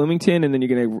fly to Bloomington and then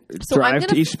you're going to drive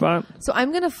to each spot? So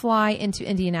I'm going to fly into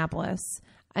Indianapolis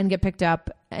and get picked up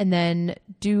and then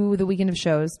do the weekend of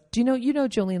shows. Do you know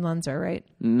Jolene Lunzer, right?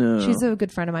 No. She's a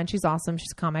good friend of mine. She's awesome.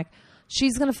 She's a comic.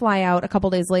 She's going to fly out a couple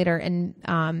days later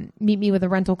and meet me with a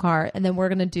rental car. And then we're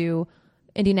going to do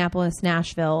Indianapolis,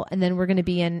 Nashville. And then we're going to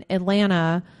be in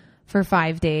Atlanta for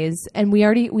 5 days, and we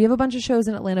have a bunch of shows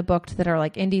in Atlanta booked that are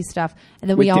like indie stuff, and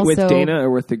then with Dana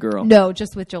or with the girl? No,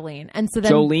 just with Jolene. And so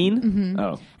then Jolene,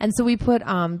 Oh, and so we put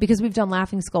because we've done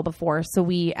Laughing Skull before, so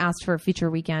we asked for a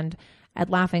feature weekend at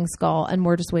Laughing Skull, and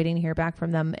we're just waiting to hear back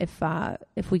from them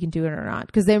if we can do it or not,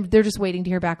 because they're just waiting to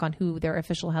hear back on who their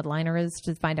official headliner is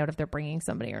to find out if they're bringing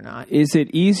somebody or not. Is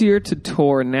it easier to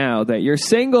tour now that you're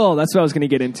single? That's what I was going to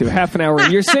get into. Half an hour,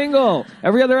 you're single.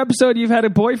 Every other episode, you've had a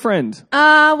boyfriend.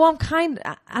 Well,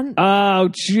 oh,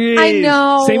 geez. I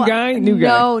know. Same guy, new guy.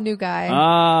 No, new guy.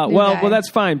 Well, that's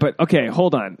fine. But okay,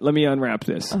 hold on. Let me unwrap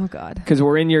this. Oh God. Because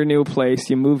we're in your new place.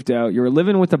 You moved out. You were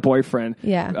living with a boyfriend.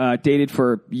 Yeah. Dated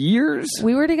for years.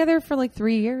 We were together for like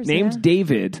 3 years. Named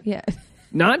David. Yeah.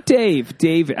 Not Dave.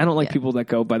 David. I don't like people that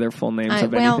go by their full names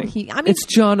of anything. It's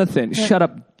Jonathan. Shut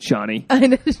up, Johnny. I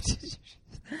know.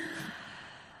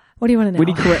 What do you want to know?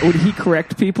 Would he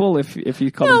correct people if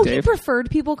you called him Dave? No, he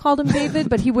preferred people called him David,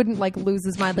 but he wouldn't like lose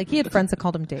his mind. Like he had friends that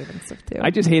called him Dave and stuff too.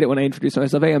 I just hate it when I introduce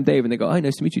myself. Hey, I'm Dave, and they go, "Hi,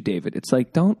 nice to meet you, David." It's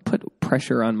like, don't put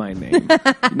pressure on my name.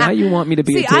 Now you want me to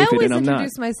be a David, I always and I'm not.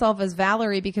 introduce myself as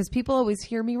Valerie because people always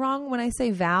hear me wrong when I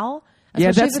say Val.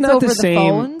 Yeah, that's not the same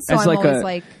phone, so as I'm like always a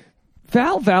like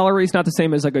Valerie is not the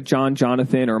same as like a John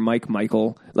Jonathan or Mike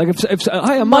Michael. Like if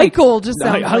hi, I'm Michael Mike. just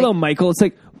sounds hello like... Michael. It's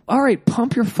like, all right,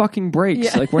 pump your fucking brakes.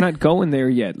 Yeah. Like we're not going there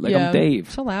yet. Like I'm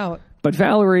Dave. Chill out. But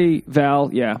Val,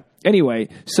 yeah. Anyway,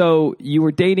 so you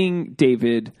were dating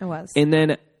David. I was. And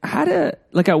then at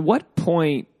what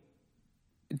point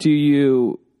do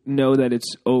you know that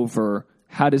it's over?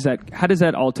 How does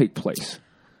that all take place?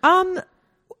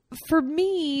 For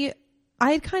me,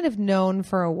 I had kind of known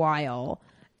for a while,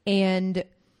 and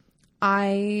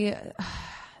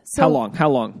How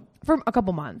long? For a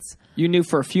couple months. You knew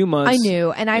for a few months. I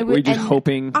knew, and I were you just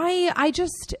hoping. I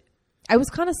was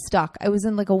kind of stuck. I was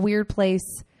in like a weird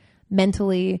place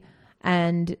mentally,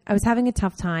 and I was having a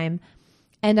tough time.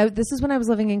 And this is when I was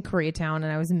living in Koreatown, and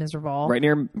I was miserable.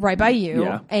 Right by you.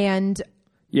 Yeah. And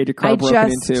you had your car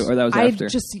broken into, or that was after?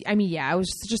 I was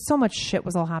just so much shit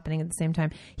was all happening at the same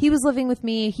time. He was living with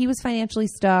me. He was financially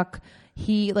stuck.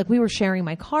 We were sharing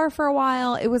my car for a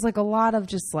while. It was like a lot of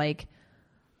just like,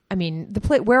 I mean, the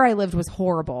place where I lived was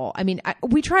horrible. I mean,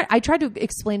 I tried to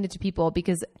explain it to people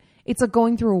because it's like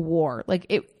going through a war. Like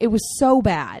it was so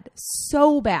bad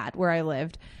where I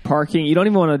lived. Parking, you don't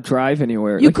even want to drive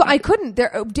anywhere. I couldn't.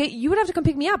 You would have to come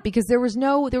pick me up because there was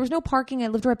no parking. I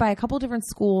lived right by a couple different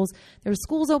schools. There was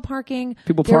school zone parking.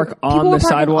 People park on the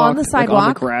sidewalk, on the sidewalk, like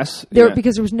on the grass.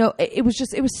 Because there was no. It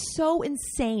was so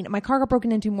insane. My car got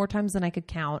broken into more times than I could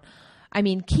count. I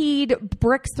mean, keyed,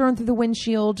 bricks thrown through the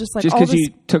windshield, just because you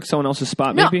took someone else's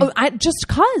spot, maybe? No,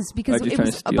 because it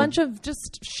was a bunch of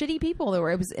just shitty people that were.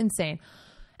 It was insane.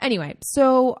 Anyway,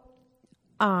 so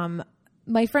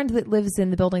my friend that lives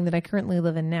in the building that I currently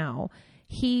live in now,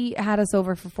 he had us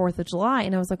over for 4th of July,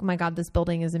 and I was like, oh my God, this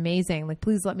building is amazing. Like,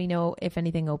 please let me know if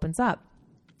anything opens up.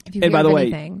 If you and by the way,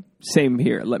 anything, same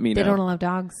here. Let me know. They don't allow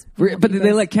dogs. But did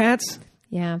they let cats?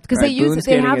 Yeah, because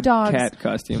they have dogs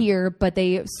here, but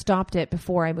they stopped it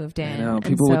before I moved in. I know.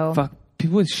 People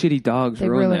with shitty dogs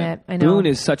ruin it. I know. Boone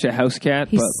is such a house cat.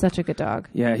 He's such a good dog.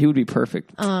 Yeah, he would be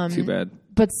perfect. Too bad.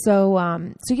 But so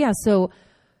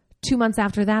 2 months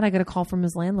after that, I got a call from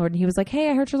his landlord, and he was like, "Hey,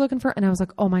 I heard you're looking for," and I was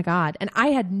like, "Oh my God!" And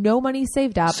I had no money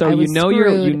saved up. So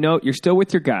you're still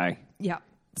with your guy. Yeah,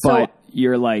 but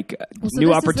you're like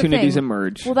new opportunities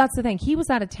emerge. Well, that's the thing. He was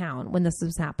out of town when this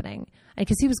was happening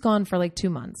because he was gone for like 2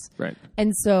 months. Right.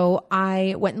 And so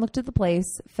I went and looked at the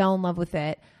place, fell in love with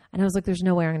it. And I was like, there's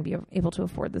no way I'm going to be able to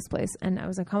afford this place. And I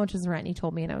was like, how much is the rent? And he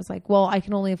told me, and I was like, well, I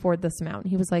can only afford this amount.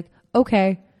 And he was like,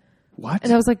 okay. What?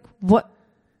 And I was like, what?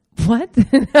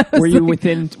 Were you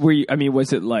within,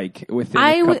 was it like within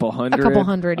a couple hundred? A couple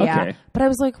hundred, yeah. Okay. But I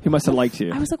was like, he must have liked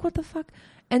you. I was like, what the fuck?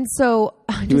 And so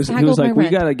he was like, we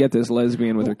got to get this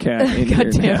lesbian with her cat in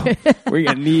here now. We're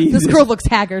going to need this girl looks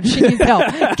haggard. She needs help.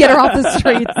 Get her off the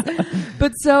streets.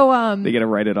 But so, they got to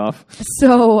write it off.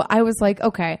 So I was like,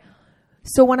 okay.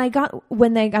 So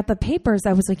when they got the papers,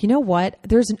 I was like, you know what?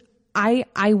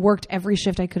 I worked every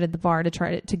shift I could at the bar to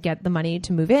try to get the money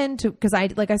to move in because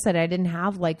like I said, I didn't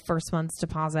have like first month's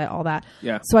deposit, all that.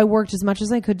 Yeah. So I worked as much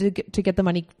as I could to get the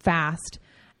money fast.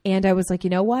 And I was like, you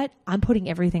know what? I'm putting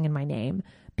everything in my name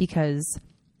because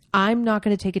I'm not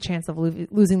going to take a chance of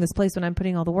losing this place when I'm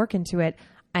putting all the work into it.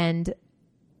 And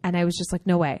I was just like,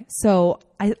 no way. So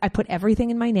I put everything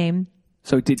in my name.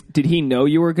 So did he know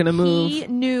you were going to move? He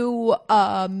knew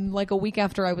like a week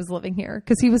after I was living here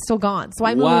because he was still gone. So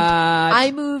I moved. What?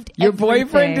 I moved. Your everything.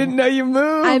 boyfriend didn't know you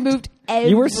moved. I moved everything.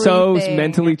 You were so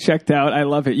mentally checked out. I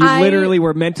love it. You literally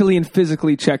were mentally and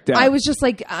physically checked out. I was just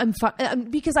like, I'm fine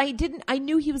because I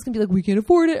knew he was going to be like, we can't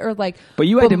afford it or like. But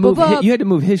you had to move. You had to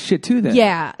move his shit too. Then.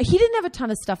 Yeah, he didn't have a ton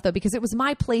of stuff though because it was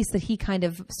my place that he kind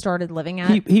of started living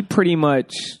at. He pretty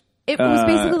much. It was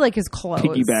basically like his clothes.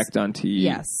 Piggybacked onto you.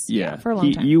 Yes. Yeah. For a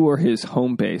long time. You were his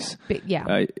home base. Yeah.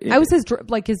 I was his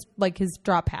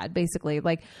drop pad basically,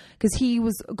 like because he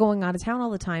was going out of town all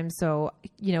the time. So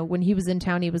when he was in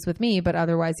town, he was with me, but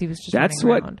otherwise he was just. That's running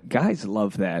what around. Guys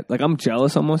love that. Like I'm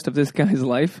jealous almost of this guy's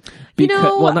life.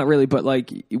 Because, well, not really, but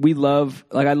like we love.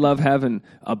 Like I love having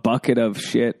a bucket of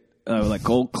shit. Like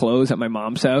gold clothes at my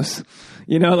mom's house,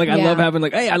 I love having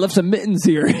like, hey, I love some mittens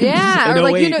here. Yeah, or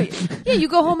like you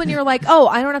go home and you're like, oh,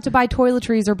 I don't have to buy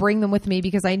toiletries or bring them with me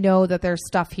because I know that there's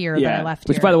stuff here that I left.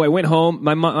 Which, by the way, went home.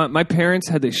 My parents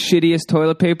had the shittiest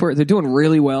toilet paper. They're doing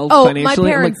really well financially. My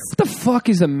parents, I'm like, what the fuck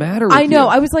is the matter with you? I know.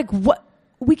 I was like, what?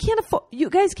 we can't afford. You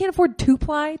guys can't afford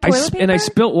 2-ply toilet paper. And I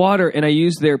spilt water, and I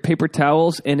used their paper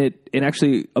towels, and it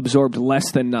actually absorbed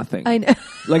less than nothing. I know.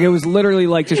 Like it was literally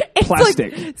like just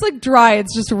plastic. It's like dry.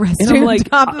 It's just resting and I'm like,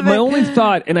 on top of my it. only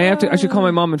thought, and I should call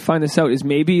my mom and find this out, is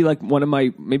maybe like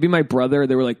maybe my brother,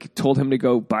 they were like told him to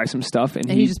go buy some stuff, and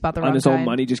he just bought the wrong on his own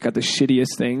money, just got the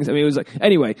shittiest things. I mean, it was like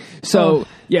anyway. So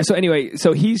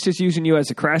so he's just using you as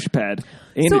a crash pad.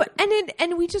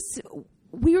 And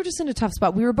we were just in a tough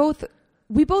spot.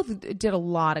 We both did a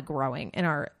lot of growing in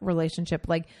our relationship.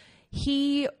 Like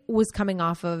he was coming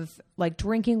off of like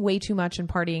drinking way too much and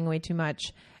partying way too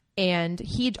much. And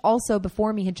he'd also,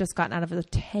 before me, had just gotten out of a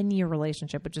 10-year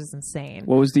relationship, which is insane.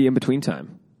 What was the in-between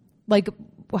time? Like,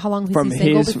 how long was he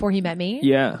single before he met me?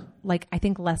 Yeah. Like, I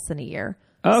think less than a year.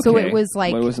 Okay. So it was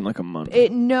like... Well, it wasn't like a month.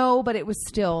 No, but it was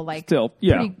still like...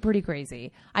 Pretty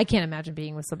crazy. I can't imagine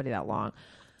being with somebody that long.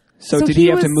 So did he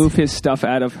have to move his stuff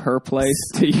out of her place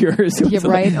to yours? Yeah,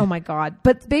 right. Oh my God.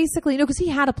 But basically, because he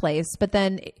had a place, but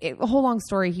then a whole long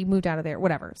story, he moved out of there,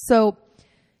 whatever. So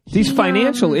these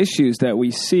financial issues that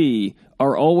we see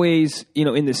are always,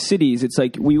 in the cities, it's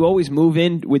like we always move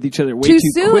in with each other way too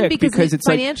soon quick because it's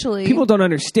financially, like people don't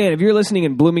understand. If you're listening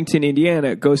in Bloomington,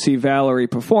 Indiana, go see Valerie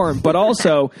perform. But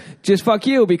also, just fuck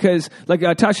you because like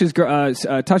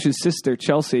Tasha's sister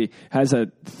Chelsea has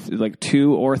a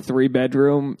 2 or 3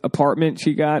 bedroom apartment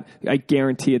she got. I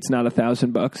guarantee it's not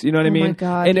 $1,000. You know what I mean? My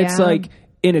God, and it's like.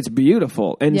 And it's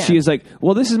beautiful. And she is like,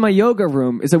 well, this is my yoga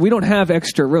room. It's like, we don't have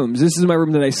extra rooms. This is my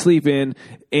room that I sleep in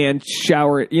and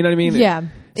shower. You know what I mean? Yeah.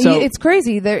 So it's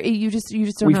crazy. You just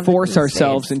don't we have force the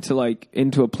ourselves space.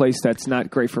 into a place that's not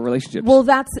great for relationships. Well,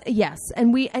 yes.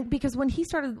 And because when he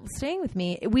started staying with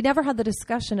me, we never had the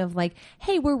discussion of like,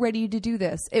 hey, we're ready to do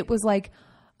this. It was like,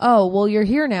 oh, well, you're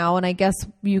here now. And I guess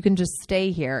you can just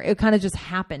stay here. It kind of just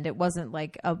happened. It wasn't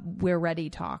like a we're ready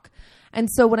talk. And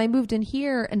so when I moved in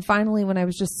here and finally when I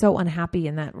was just so unhappy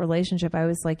in that relationship, I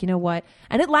was like, you know what?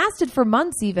 And it lasted for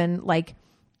months even, like,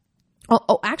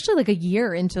 actually like a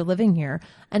year into living here.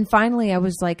 And finally I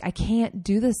was like, I can't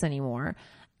do this anymore.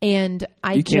 And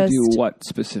you can't do what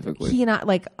specifically? He and I,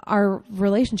 like our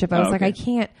relationship, I was like, I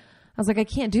can't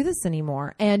do this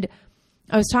anymore. And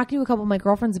I was talking to a couple of my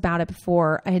girlfriends about it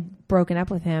before I had broken up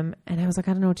with him. And I was like,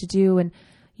 I don't know what to do. And,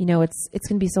 it's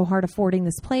going to be so hard affording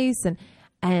this place.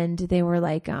 And they were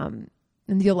like, and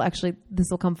this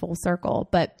will come full circle,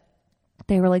 but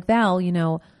they were like, Val,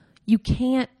 you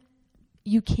can't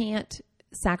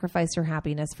sacrifice your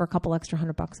happiness for a couple extra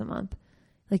 $100 a month.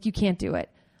 Like you can't do it.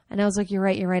 And I was like, you're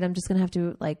right. I'm just going to have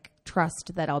to like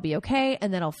trust that I'll be okay.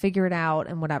 And then I'll figure it out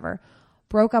and whatever.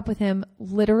 Broke up with him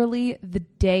literally the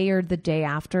day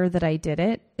after that I did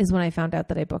it is when I found out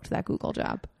that I booked that Google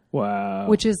job. Wow.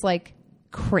 Which is like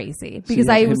crazy because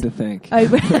I was to think.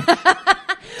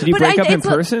 Did he break up in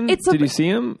person? Did you see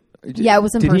him? Yeah, it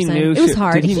was in person. It was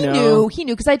hard. Did he know? He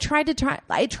knew because I tried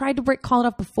to call it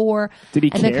up before. Did he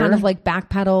care? And then kind of like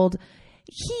backpedaled.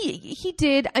 He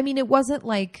did. I mean, it wasn't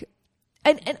like,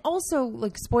 and also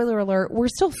like spoiler alert, we're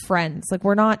still friends. Like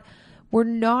we're not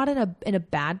in a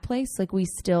bad place. Like we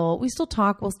still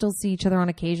talk. We'll still see each other on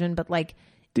occasion. But like,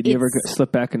 did you ever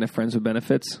slip back into friends with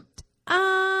benefits?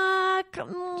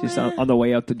 Just on the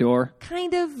way out the door?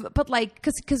 Kind of, but like,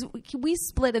 because we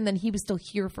split and then he was still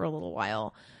here for a little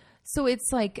while. So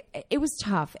it's like, it was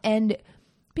tough. And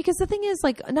because the thing is,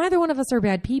 like, neither one of us are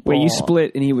bad people. Wait, you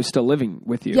split and he was still living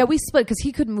with you? Yeah, we split because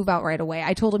he couldn't move out right away.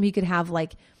 I told him he could have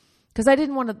like, because I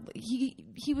didn't want to,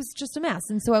 he was just a mess.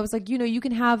 And so I was like, you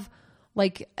can have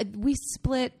like, we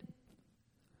split.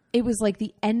 It was like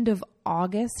the end of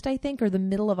August, I think, or the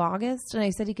middle of August. And I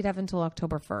said he could have until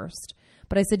October 1st.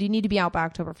 But I said, you need to be out by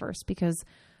October 1st because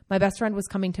my best friend was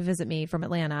coming to visit me from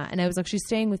Atlanta. And I was like, she's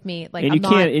staying with me. Like, and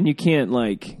you can't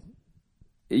like,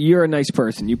 you're a nice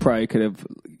person. You probably could have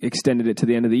extended it to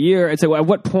the end of the year. It's like, well, at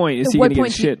what point is he going to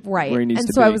get shit right. where he needs to be?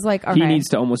 And so I was like, okay. He needs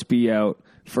to almost be out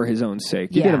for his own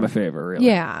sake. You did him a favor, really.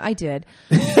 Yeah, I did.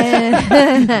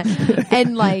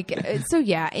 And like, so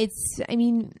yeah, it's, I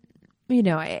mean,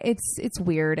 it's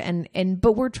weird.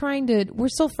 But we're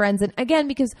still friends. And again,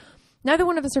 because neither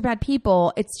one of us are bad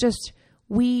people. It's just,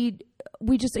 he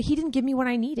didn't give me what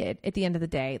I needed at the end of the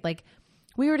day. Like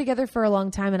we were together for a long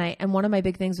time and one of my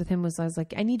big things with him was I was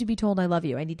like, I need to be told I love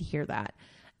you. I need to hear that.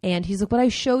 And he's like, but I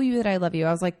show you that I love you.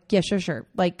 I was like, yeah, sure.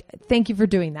 Like, thank you for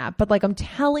doing that. But like, I'm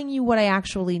telling you what I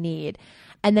actually need.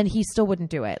 And then he still wouldn't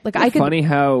do it. Like, Funny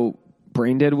how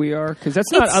brain dead we are? Because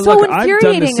that's not. It's so look, I've done the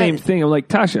infuriating. same thing. I'm like,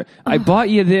 Tasha, I bought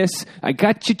you this. I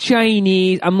got you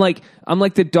Chinese. I'm like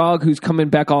the dog who's coming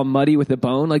back all muddy with a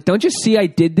bone. Like, don't you see I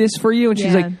did this for you? And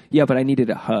she's like, yeah, but I needed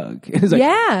a hug. It's like,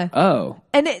 oh,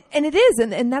 and it is,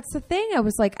 and that's the thing. I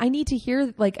was like, I need to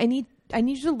hear, like, I need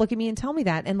you to look at me and tell me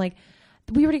that. And like,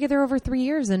 we were together over 3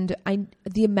 years, and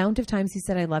the amount of times he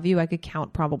said I love you, I could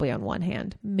count probably on one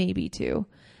hand, maybe two.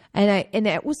 And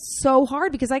it was so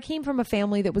hard because I came from a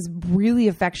family that was really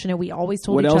affectionate. We always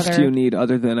told each other. What else do you need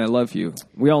other than I love you?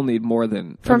 We all need more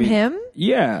than from him.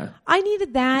 Yeah, I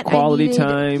needed that quality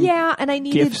time. Yeah, and I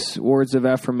needed gifts, words of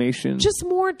affirmation. Just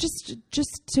more, just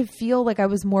to feel like I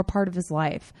was more part of his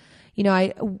life. You know,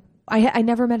 I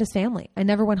never met his family. I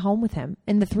never went home with him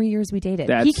in the 3 years we dated.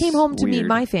 He came home to meet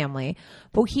my family,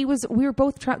 but we were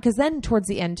both because then towards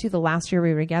the end too, the last year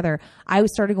we were together, I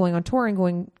started going on tour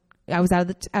and I was out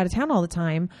of town all the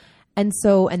time. And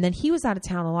then he was out of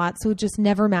town a lot. So it just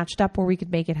never matched up where we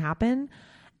could make it happen.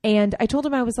 And I told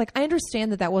him, I was like, I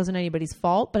understand that wasn't anybody's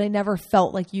fault, but I never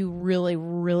felt like you really,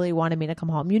 really wanted me to come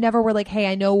home. You never were like, hey,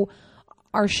 I know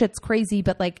our shit's crazy,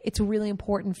 but like, it's really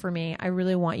important for me. I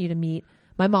really want you to meet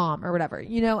my mom or whatever,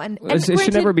 you know, and it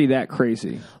should never be that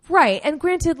crazy. Right. And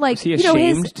granted, like, was he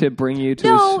ashamed to bring you to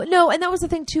No. And that was the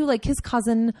thing too. Like his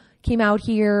cousin came out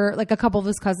here, like a couple of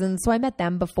his cousins. So I met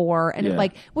them before and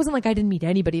it wasn't like I didn't meet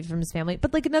anybody from his family,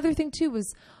 but like another thing too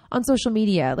was on social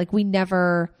media. Like we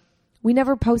never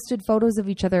posted photos of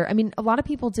each other. I mean, a lot of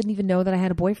people didn't even know that I had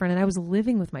a boyfriend and I was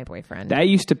living with my boyfriend. That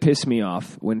used to piss me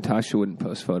off when Tasha wouldn't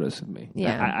post photos of me.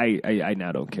 Yeah. I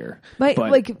now don't care. But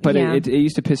it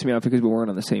used to piss me off because we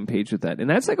weren't on the same page with that. And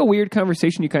that's like a weird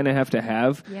conversation you kind of have to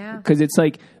have. Yeah. Because it's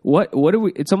like, what do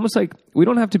we, it's almost like we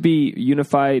don't have to be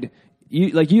unified.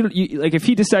 Like if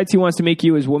he decides he wants to make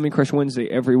you his woman crush Wednesday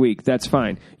every week, that's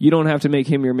fine. You don't have to make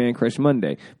him your man crush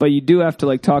Monday, but you do have to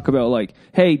like talk about like,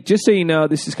 hey, just so you know,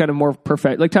 this is kind of more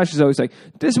perfect. Like Tasha's always like,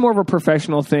 this is more of a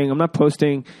professional thing. I'm not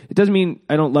posting. It doesn't mean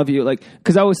I don't love you. Like,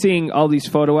 because I was seeing all these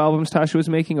photo albums Tasha was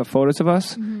making of photos of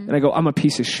us, and I go, I'm a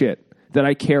piece of shit that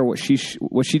I care what she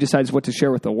decides what to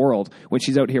share with the world when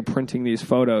she's out here printing these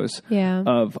photos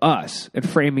of us and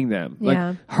framing them.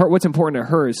 Yeah. Like what's important to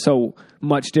her is so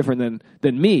much different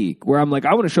than me, where I'm like,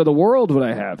 I want to show the world what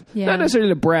I have. Yeah. Not necessarily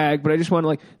to brag, but I just want to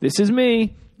like, this is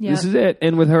me. Yep. This is it.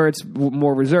 And with her, it's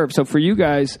more reserved. So for you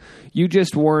guys, you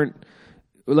just weren't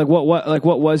like,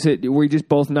 what was it? Were you just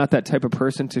both not that type of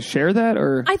person to share that?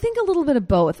 Or I think a little bit of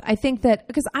both. I think that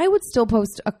because I would still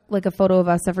post a photo of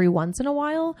us every once in a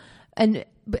while. And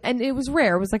it was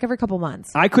rare. It was like every couple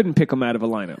months. I couldn't pick them out of a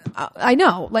lineup. I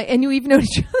know. Like, and you even known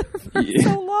each other for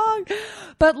so long.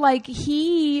 But like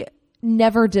he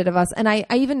never did of us. And I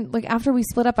even like after we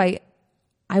split up, I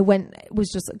went, it was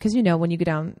just because, you know, when you go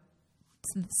down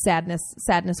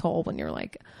sadness hole, when you're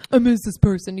like, I miss this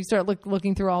person, you start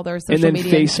looking through all their social media.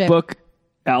 And then Facebook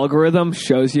algorithm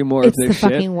shows you more of their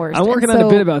shit. Fucking worst. I'm working on a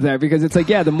bit about that because it's like,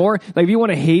 yeah, the more like if you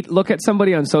want to look at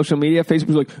somebody on social media,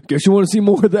 Facebook's like, guess you want to see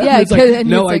more of that. Yeah, and it's like,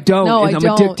 no, I don't. No, and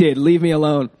I'm addicted. Leave me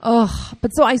alone. Ugh. But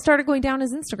so I started going down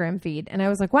his Instagram feed and I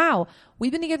was like, wow,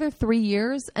 we've been together 3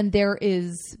 years and there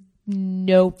is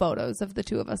no photos of the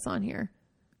two of us on here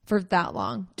for that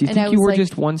long. Do you think you were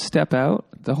just one step out?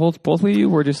 Both of you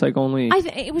were just like only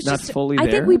it was not just, fully there? I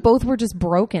think we both were just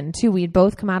broken too. We'd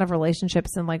both come out of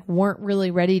relationships and like weren't really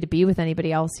ready to be with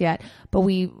anybody else yet, but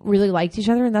we really liked each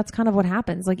other and that's kind of what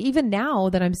happens. Like even now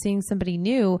that I'm seeing somebody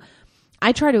new,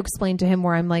 I try to explain to him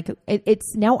where I'm like,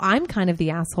 it's now I'm kind of the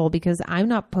asshole because I'm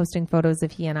not posting photos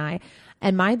of he and I.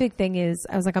 And my big thing is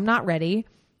I was like, I'm not ready.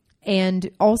 And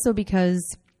also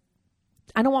because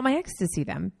I don't want my ex to see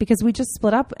them because we just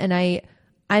split up and I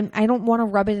don't want to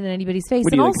rub it in anybody's face.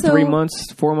 What and you, also, like 3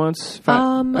 months, 4 months?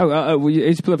 5?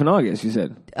 You split up in August, you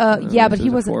said. Yeah, but he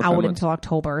wasn't out until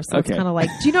October, so it's kind of like,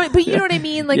 do you know? But you know what I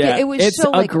mean? Like yeah, it was it's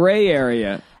still a like gray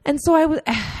area. And so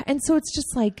it's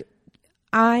just like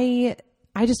I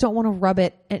just don't want to rub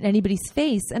it in anybody's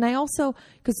face. And I also,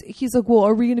 because he's like, well,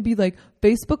 are we going to be like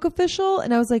Facebook official?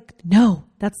 And I was like, no,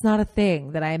 that's not a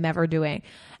thing that I am ever doing.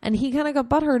 And he kind of got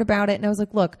butthurt about it. And I was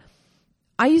like, look,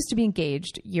 I used to be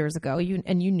engaged years ago. You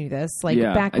knew this, like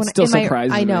back when still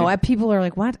surprises I know me. People are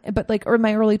like, what? But like, or in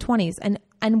my early 20s. And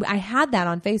I had that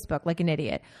on Facebook like an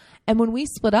idiot. And when we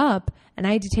split up and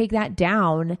I had to take that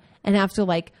down and have to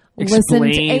like listen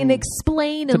and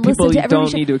explain and listen to everything.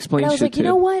 Don't need to explain. And I was like, to. you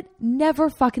know what? Never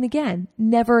fucking again.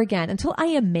 Never again. Until I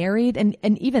am married. And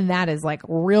even that is like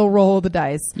real roll of the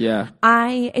dice. Yeah.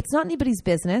 It's not anybody's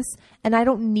business. And I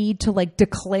don't need to like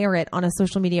declare it on a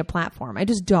social media platform. I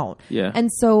just don't. Yeah.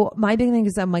 And so my big thing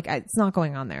is I'm like, it's not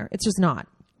going on there. It's just not.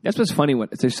 That's what's funny.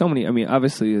 There's so many. I mean,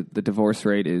 obviously the divorce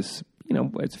rate is,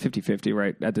 it's 50-50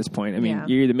 right at this point. I mean, Yeah.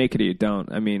 you either make it or you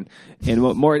don't. I mean, and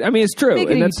what more? I mean, it's true. Make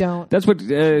it and or that's you don't. that's what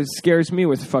scares me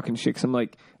with fucking chicks. I'm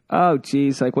like, oh,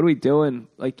 geez, like, what are we doing?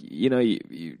 Like, you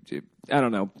I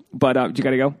don't know. But you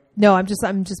got to go? No, I'm just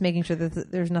making sure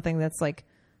that there's nothing that's like,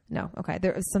 no, okay.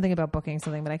 There was something about booking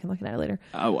something, but I can look at it later.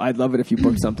 Oh, I'd love it if you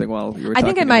booked something while you were I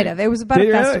talking. think I might have. It was about Did a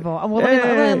you really? festival. Well,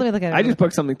 let me look at it. I just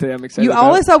booked something today. I'm excited.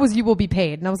 All I saw was you will be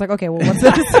paid, and I was like, okay, well, what's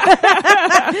this?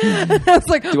 I was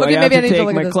like, Do okay, I have maybe I to need to take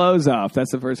look my at this. clothes off?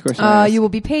 That's the first question. I asked. You will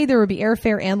be paid. There will be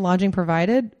airfare and lodging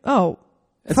provided. Oh,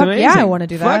 That's fuck amazing. yeah, I want to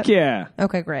do that. Fuck yeah.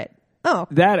 Okay, great. Oh,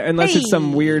 That, unless it's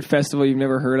some Hey. weird festival you've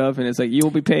never heard of, and it's like, you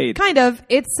will be paid. kind of.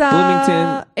 It's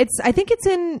Bloomington. I think it's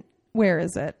in. Where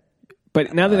is it?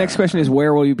 But now the next question is,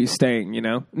 where will you be staying,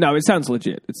 No, it sounds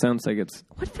legit. It sounds like it's...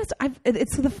 What festival?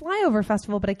 It's the Flyover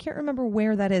Festival, but I can't remember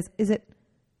where that is. Is it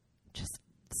just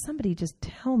somebody just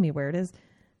tell me where it is?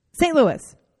 St.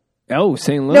 Louis. Oh,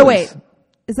 St. Louis. No, wait.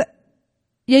 Is that?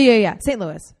 Yeah. St.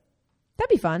 Louis. That'd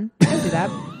be fun. I'd do that.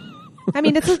 I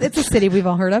mean, it's a city we've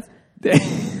all heard of.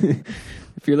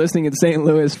 If you're listening in St.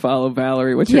 Louis, follow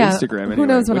Valerie. What's your Instagram? Anyway? Who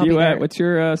knows when what I'll are you be at? there. What's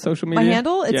your social media? My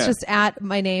handle? It's Yeah. just at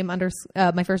my name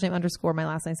my first name underscore my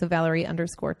last name. So Valerie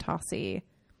underscore Tosi.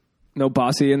 No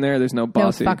bossy in there? There's no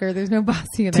bossy? No fucker. There's no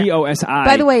bossy in there. Tosi.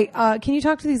 By the way, can you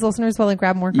talk to these listeners while I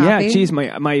grab more coffee? Yeah, geez,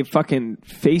 my fucking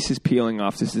face is peeling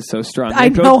off. This is so strong. I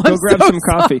Go, know. go I'm grab so some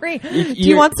coffee. sorry. Do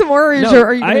you want some more, or are you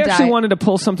I gonna actually die? wanted to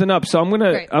pull something up, so I'm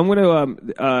gonna.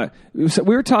 Great. So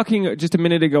we were talking just a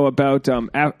minute ago about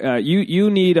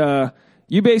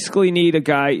you basically need a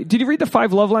guy. Did you read the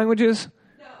 5 love languages?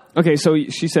 No. Okay, so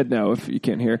she said no. If you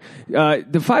can't hear,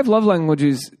 the 5 love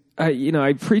languages.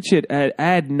 I preach it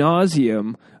ad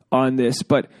nauseum on this,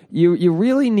 but you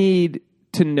really need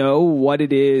to know what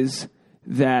it is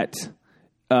that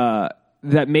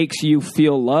makes you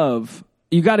feel love.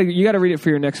 You got to read it for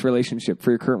your next relationship,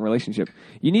 for your current relationship.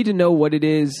 You need to know what it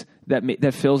is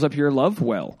that fills up your love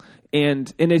well.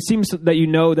 And it seems that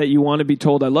you want to be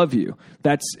told I love you.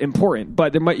 That's important.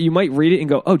 But you might read it and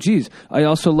go, oh, geez, I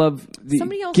also love the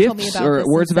Somebody else told me gifts about or this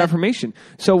words of and said- affirmation.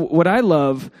 So what I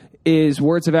love is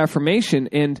words of affirmation.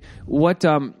 And what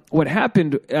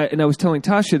happened, and I was telling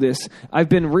Tasha this, I've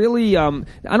been really, I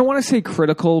don't want to say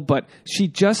critical, but she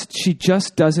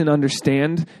just doesn't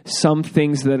understand some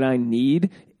things that I need.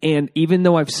 And even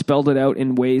though I've spelled it out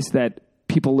in ways that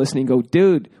people listening go,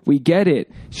 dude, we get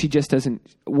it, she just doesn't.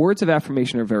 Words of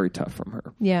affirmation are very tough from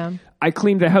her. Yeah. I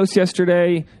cleaned the house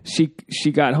yesterday.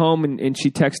 She got home and she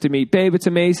texted me, babe, it's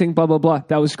amazing, blah, blah, blah.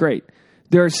 That was great.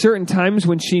 There are certain times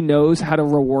when she knows how to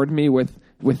reward me with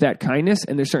that kindness,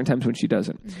 and there's certain times when she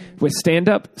doesn't. Mm-hmm. With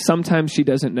stand-up, sometimes she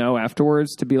doesn't know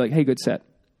afterwards to be like, hey, good set.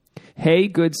 Hey,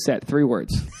 good set. 3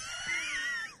 words.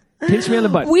 Pinch me on the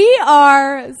butt. We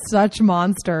are such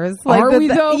monsters. Are we,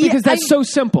 though? Because that's so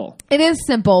simple. It is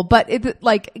simple, but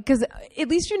because at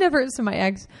least you never. So my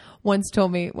ex once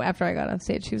told me after I got on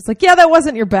stage, she was like, "Yeah, that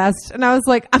wasn't your best," and I was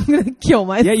like, "I'm gonna kill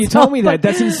myself." Yeah, you told me that.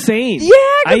 That's insane.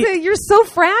 Yeah, because you're so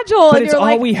fragile. But and it's you're all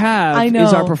like, we have I know.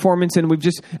 is our performance, and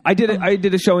I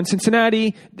did a show in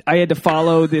Cincinnati. I had to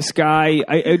follow this guy.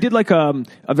 I did like a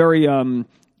very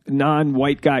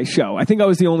non-white guy show. I think I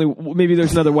was the only. Maybe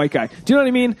there's another white guy. Do you know what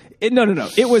I mean? No.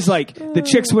 It was like the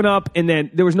chicks went up, and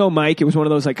then there was no mic. It was one of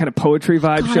those like kind of poetry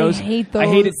vibe God, shows. I hate those. I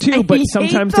hate it too, I but hate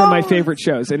sometimes they're my those. favorite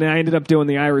shows. And then I ended up doing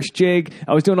the Irish jig.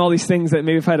 I was doing all these things that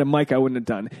maybe if I had a mic, I wouldn't have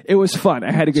done. It was fun.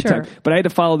 I had a good Sure. time. But I had to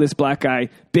follow this black guy,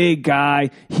 big guy.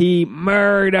 He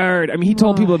murdered. I mean, he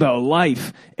told people about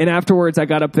life. And afterwards, I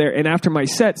got up there, and after my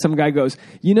set, some guy goes,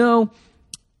 and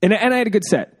I had a good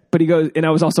set. But he goes, and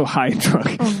I was also high and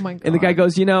drunk. Oh my God. And the guy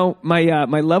goes,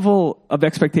 my level of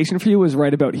expectation for you was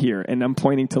right about here, and I'm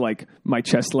pointing to like my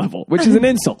chest level, which is an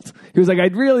insult. He was like, I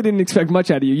really didn't expect much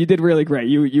out of you. You did really great.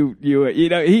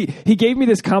 He gave me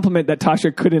this compliment that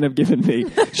Tasha couldn't have given me.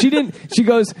 Tasha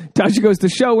goes, the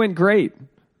show went great.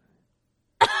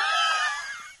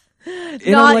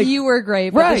 And Not I'm like, you were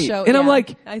great, but right? the show. And I'm yeah,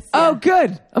 like, I see oh, it.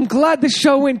 good. I'm glad the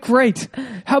show went great.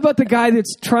 How about the guy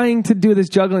that's trying to do this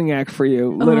juggling act for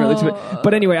you? Literally.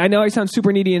 But anyway, I know I sound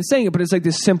super needy in saying it, but it's like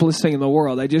the simplest thing in the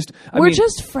world. We're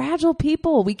just fragile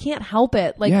people. We can't help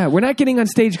it. Like, yeah, we're not getting on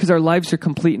stage because our lives are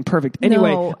complete and perfect.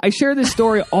 Anyway, No. I share this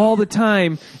story all the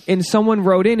time, and someone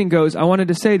wrote in and goes, I wanted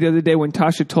to say the other day when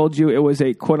Tasha told you it was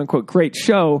a quote-unquote great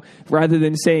show, rather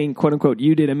than saying quote-unquote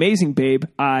you did amazing, babe,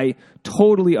 I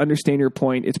totally understand your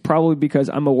point, it's probably because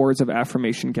I'm a words of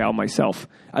affirmation gal myself.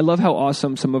 I love how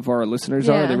awesome some of our listeners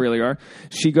are. They really are.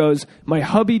 She goes, my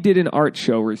hubby did an art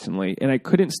show recently, and I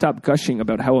couldn't stop gushing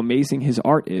about how amazing his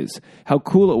art is, how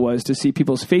cool it was to see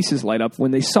people's faces light up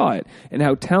when they saw it, and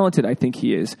how talented I think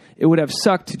he is. It would have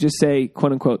sucked to just say,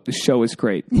 quote unquote, the show is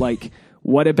great. Like,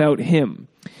 what about him?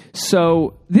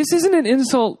 So this isn't an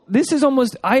insult. This is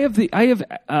almost, I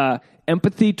have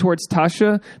empathy towards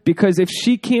Tasha, because if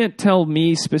she can't tell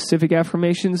me specific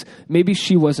affirmations, maybe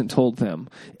she wasn't told them.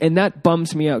 And that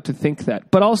bums me out to think that.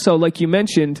 But also, like you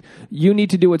mentioned, you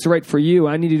need to do what's right for you.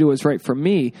 I need to do what's right for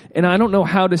me. And I don't know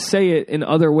how to say it in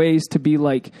other ways to be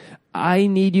like, I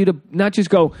need you to not just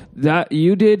go, that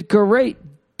you did great,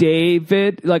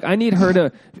 David. Like, I need her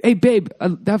to, hey, babe,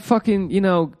 that fucking,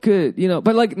 good,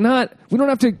 but like not, we don't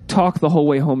have to talk the whole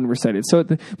way home and recite it. So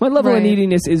my level of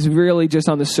neediness is really just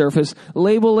on the surface.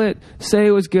 Label it, say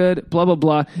it was good, blah, blah,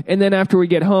 blah. And then after we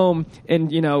get home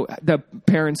and, the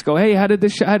parents go, hey, how did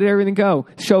everything go?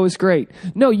 The show is great.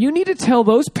 No, you need to tell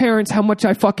those parents how much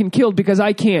I fucking killed, because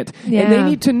I can't. Yeah. And they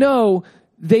need to know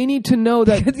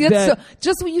that. So,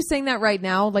 just what you saying that right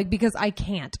now, like, because I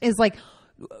can't, is like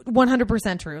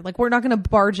 100% true. Like, we're not going to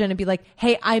barge in and be like,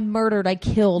 hey, I murdered, I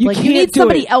killed. You need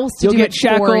somebody else to do it for you. You'll get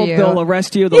shackled, they'll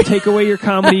arrest you, they'll take away your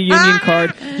comedy union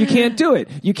card. You can't do it.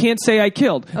 You can't say I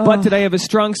killed. Oh. But did I have a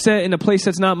strong set in a place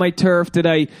that's not my turf? Did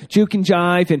I juke and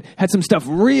jive and had some stuff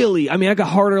really? I mean, I got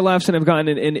harder laughs than I've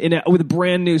gotten with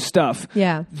brand new stuff.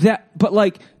 Yeah. But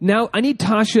like, now I need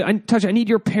Tasha, I need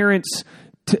your parents.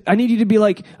 I need you to be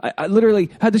like, I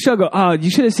literally had the show go, oh, you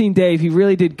should have seen Dave. He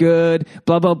really did good,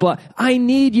 blah, blah, blah. I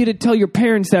need you to tell your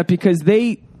parents that, because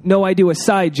they know I do a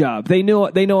side job. They know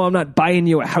I'm not buying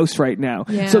you a house right now.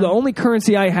 Yeah. So the only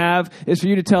currency I have is for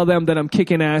you to tell them that I'm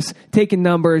kicking ass, taking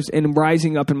numbers, and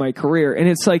rising up in my career. And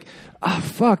it's like,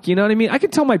 fuck, you know what I mean? I can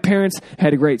tell my parents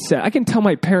had a great set. I can tell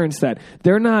my parents that.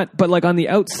 They're not, but like on the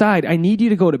outside, I need you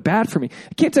to go to bat for me.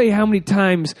 I can't tell you how many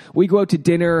times we go out to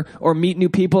dinner or meet new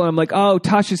people and I'm like, oh,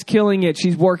 Tasha's killing it.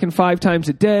 She's working 5 times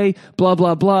a day, blah,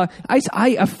 blah, blah.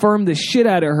 I affirm the shit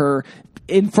out of her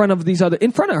in front of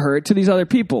her to these other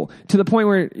people, to the point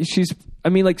where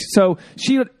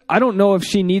I don't know if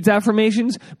she needs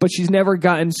affirmations, but she's never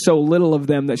gotten so little of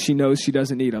them that she knows she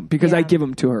doesn't need them, because I give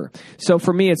them to her. So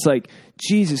for me, it's like,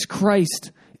 Jesus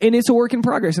Christ. And it's a work in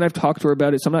progress, and I've talked to her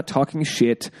about it, so I'm not talking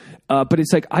shit. But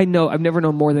it's like, I've never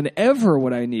known more than ever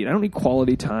what I need. I don't need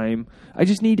quality time. I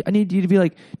need you to be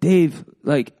like, Dave,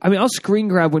 like, I mean, I'll screen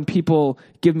grab when people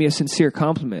give me a sincere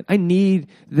compliment. I need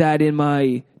that in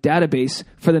my database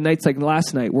for the nights like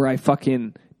last night where I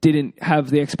fucking didn't have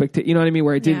the expectation, you know what I mean?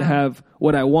 Where I didn't have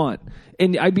what I want.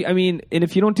 And and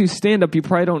if you don't do stand up, you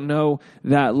probably don't know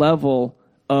that level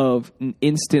of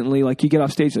instantly, like, you get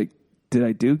off stage, like, did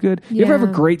I do good? Yeah. You ever have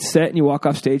a great set and you walk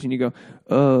off stage and you go,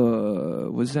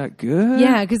 was that good?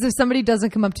 Yeah, because if somebody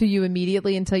doesn't come up to you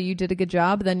immediately and tell you did a good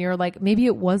job, then you're like, maybe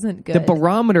it wasn't good. The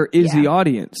barometer is the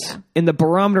audience. Yeah. And the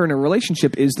barometer in a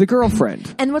relationship is the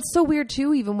girlfriend. And what's so weird,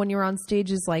 too, even when you're on stage,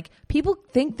 is like, people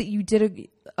think that you did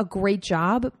a great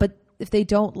job, but if they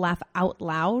don't laugh out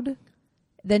loud,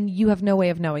 then you have no way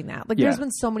of knowing that. Like, there's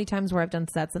been so many times where I've done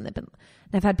sets and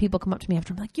I've had people come up to me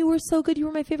after, I'm like, you were so good, you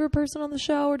were my favorite person on the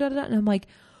show, or da-da-da. And I'm like,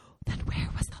 then where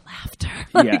was the laughter?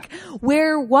 Like,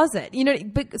 where was it?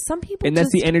 But some people and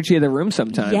that's the energy of the room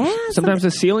sometimes. Yeah. Sometimes the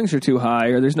ceilings are too high,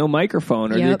 or there's no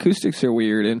microphone, or the acoustics are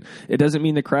weird. And it doesn't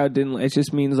mean the crowd didn't, it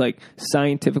just means, like,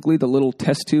 scientifically, the little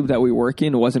test tube that we work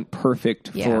in wasn't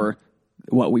perfect for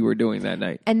what we were doing that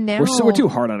night. And now we're too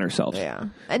hard on ourselves. Yeah.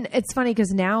 And it's funny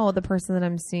because now the person that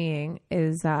I'm seeing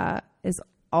is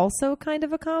also kind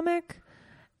of a comic.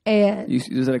 And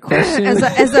is that a question?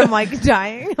 as I'm like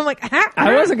dying, I'm like,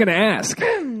 I wasn't going to ask.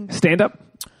 Stand up.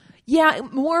 Yeah,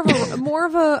 more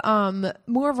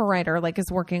of a writer, like,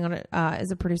 is working on it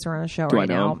as a producer on a show right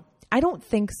now. Him? I don't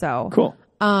think so. Cool.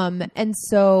 And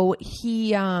so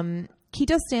he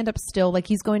does stand up still. Like,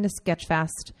 he's going to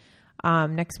Sketchfest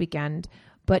next weekend,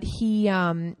 but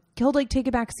he'll like take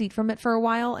a back seat from it for a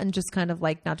while and just kind of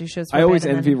like not do shows for I always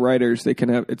envy writers. They can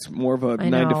have, it's more of a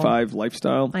 9 to 5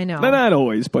 lifestyle. I know. Not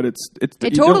always, but it you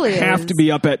totally don't have to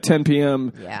be up at 10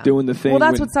 p.m. doing the thing. Well,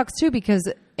 that's what sucks too,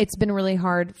 because it's been really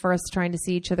hard for us trying to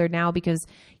see each other now, because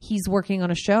he's working on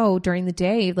a show during the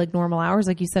day, like normal hours,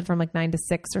 like you said, from like 9 to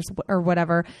 6 or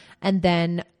whatever. And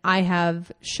then I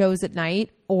have shows at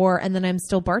night, and then I'm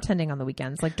still bartending on the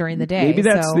weekends, like during the day. Maybe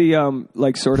that's the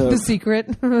like sort of the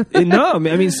secret. No, I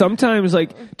mean, sometimes,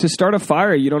 like, to start a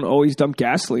fire, you don't always dump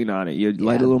gasoline on it. You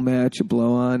light a little match, you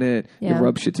blow on it, you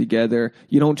rub shit together.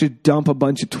 You don't just dump a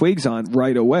bunch of twigs on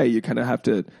right away. You kind of have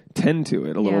to tend to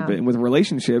it a little bit. And with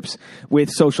relationships, with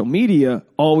social media,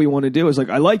 all we want to do is like,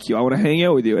 I like you. I want to hang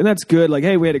out with you. And that's good. Like,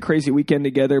 hey, we had a crazy weekend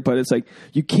together, but it's like,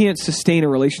 you can't sustain a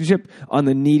relationship on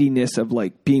the neediness of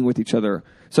like being with each other.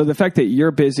 So the fact that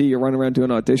you're busy, you're running around doing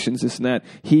auditions, this and that,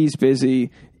 he's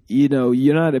busy, you know,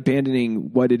 you're not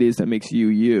abandoning what it is that makes you,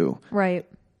 you. Right.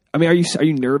 I mean, are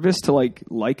you nervous to like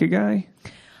a guy?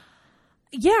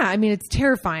 Yeah, I mean, it's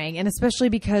terrifying. And especially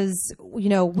because, you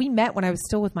know, we met when I was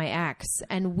still with my ex,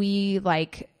 and we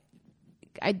like,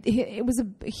 he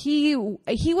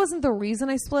wasn't the reason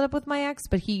I split up with my ex,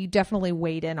 but he definitely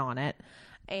weighed in on it.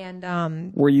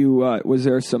 And, were you, was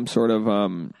there some sort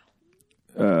of,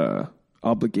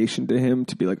 obligation to him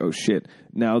to be like, oh shit,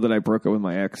 now that I broke up with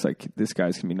my ex, like this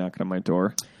guy's gonna be knocking on my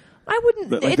door? I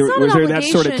wouldn't. Like, it's not was an there obligation.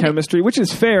 that sort of chemistry, which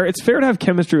is fair? It's fair to have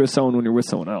chemistry with someone when you're with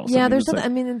someone else. Yeah, like,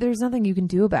 there's nothing you can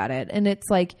do about it, and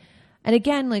it's like, and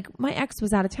again, like my ex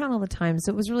was out of town all the time,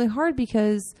 so it was really hard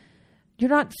because you're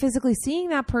not physically seeing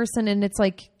that person, and it's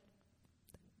like,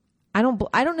 I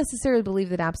don't necessarily believe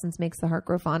that absence makes the heart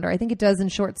grow fonder. I think it does in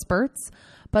short spurts,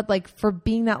 but like for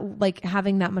being that, like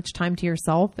having that much time to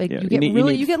yourself, like, you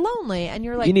get lonely, and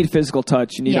you're like, you need physical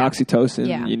touch, you need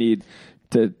oxytocin, you need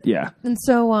to, And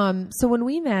so when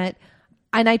we met,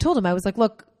 and I told him, I was like,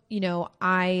 look, you know,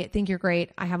 I think you're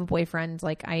great. I have a boyfriend.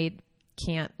 Like, I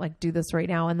can't like do this right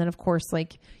now. And then of course,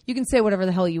 like you can say whatever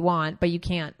the hell you want, but you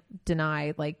can't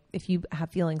deny like if you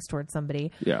have feelings towards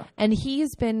somebody. Yeah. And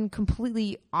he's been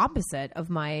completely opposite of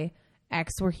my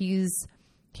ex, where he's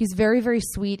very, very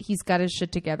sweet. He's got his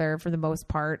shit together for the most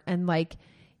part. And like,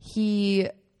 he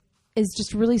is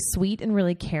just really sweet and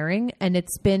really caring. And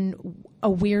it's been a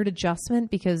weird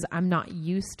adjustment because I'm not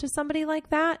used to somebody like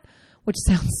that, which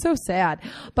sounds so sad,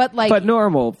 but like, but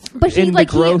normal. But in the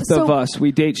growth of us,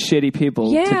 we date shitty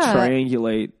people to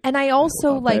triangulate. And I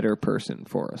also a better person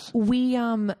for us.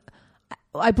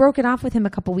 I broke it off with him a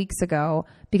couple weeks ago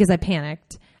because I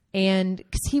panicked, and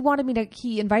because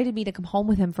he invited me to come home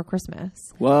with him for Christmas.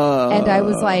 Whoa. And I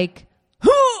was like,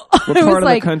 what part of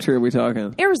the country are we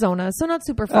talking? Arizona, so not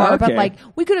super far, but like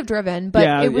we could have driven.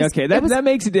 But it was okay. That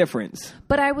makes a difference.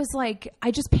 But I was like,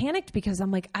 I just panicked because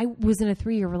I'm like, I was in a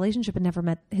 3-year relationship and never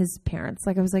met his parents.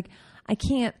 Like I was like,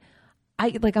 I'm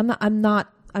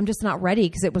just not ready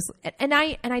because it was. And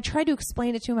I tried to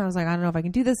explain it to him. I was like, I don't know if I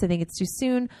can do this. I think it's too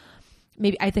soon.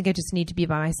 Maybe I think I just need to be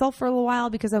by myself for a little while,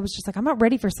 because I was just like, I'm not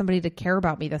ready for somebody to care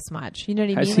about me this much. You know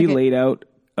what I mean? Has he laid out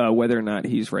whether or not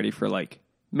he's ready for like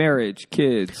marriage,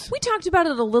 kids? We talked about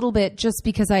it a little bit just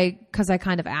because I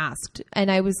kind of asked,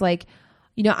 and I was like,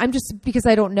 you know, I'm just, because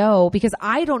I don't know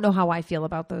how I feel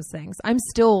about those things. I'm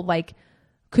still like,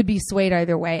 could be swayed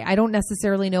either way. I don't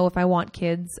necessarily know if I want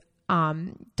kids.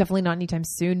 Definitely not anytime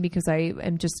soon, because I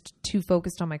am just too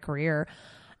focused on my career.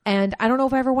 And I don't know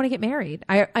if I ever want to get married.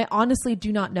 I honestly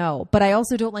do not know, but I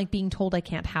also don't like being told I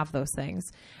can't have those things.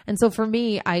 And so for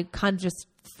me, I kind of just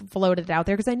floated it out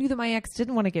there because I knew that my ex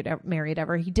didn't want to get married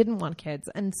ever. He didn't want kids.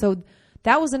 And so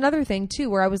that was another thing too,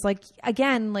 where I was like,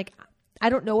 again, like, I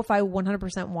don't know if I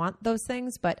 100% want those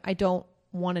things, but I don't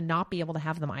want to not be able to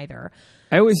have them either.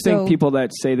 I always think people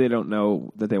that say they don't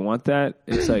know that they want that,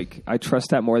 it's like, I trust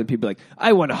that more than people like,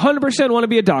 I 100% want to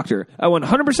be a doctor. I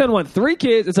 100% want 3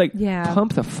 kids. It's like,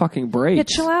 pump the fucking brakes. Yeah,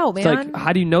 chill out, man. It's like,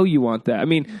 how do you know you want that? I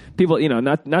mean, people, you know,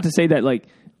 not to say that like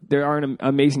there aren't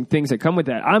amazing things that come with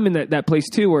that. I'm in that place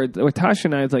too, where with Tasha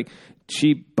and I, it's like,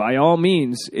 she by all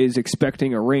means is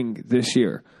expecting a ring this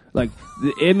year. Like,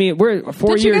 I mean, we're 4 years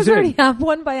in. Did you guys already have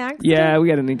one by accident? Yeah, we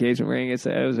got an engagement ring. It was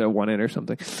a 1-in or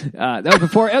something. That was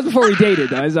before we dated.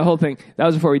 That was the whole thing. That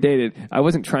was before we dated. I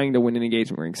wasn't trying to win an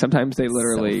engagement ring. Sometimes they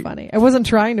literally. So funny. I wasn't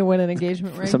trying to win an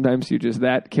engagement ring. Sometimes you're just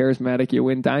that charismatic, you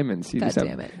win diamonds. God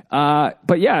damn it.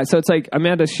 But yeah, so it's like,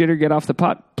 Amanda, shit or get off the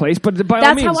pot place. But by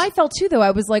all means. That's how I felt too, though.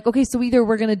 I was like, okay, so either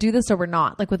we're going to do this or we're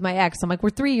not. Like with my ex, I'm like,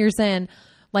 we're 3 years in.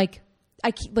 Like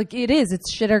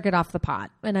it's shit or get off the pot.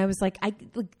 And I was like,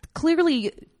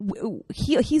 clearly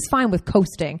he's fine with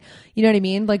coasting. You know what I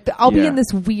mean? Like I'll be in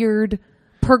this weird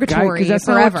purgatory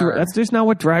forever. That's just not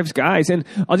what drives guys. And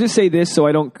I'll just say this so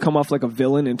I don't come off like a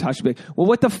villain, and Tasha be like, well,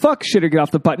 what the fuck, shit or get off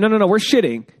the pot? No, we're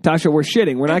shitting. Tasha, we're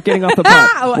shitting. We're not getting off the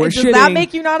pot. We're Does shitting. that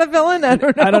make you not a villain? I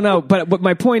don't know. But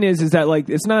my point is that like,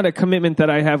 it's not a commitment that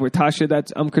I have with Tasha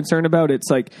that I'm concerned about. It's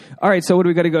like, all right, so what do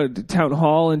we got to go to town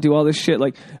hall and do all this shit?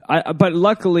 Like, but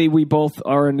luckily we both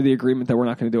are under the agreement that we're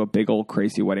not going to do a big old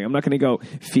crazy wedding. I'm not going to go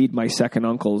feed my second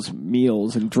uncle's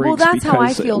meals and drinks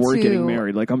because we're getting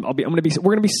married. Like we're going to be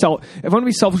if I'm going to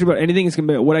be selfish about anything, it's going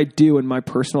to be what I do in my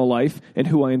personal life and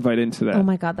who I invite into that. Oh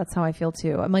my God, that's how I feel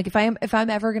too. I'm like, if I'm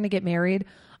ever going to get married,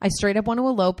 I straight up want to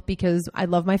elope because I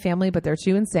love my family, but they're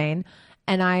too insane.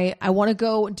 and I want to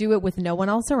go do it with no one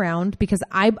else around because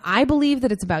I believe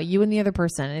that it's about you and the other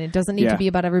person and it doesn't need to be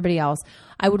about everybody else.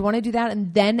 I would want to do that.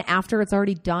 And then after it's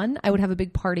already done, I would have a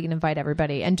big party and invite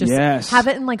everybody and just have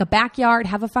it in like a backyard,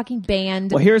 have a fucking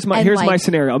band. Well, here's my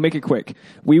scenario. I'll make it quick.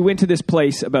 We went to this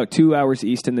place about 2 hours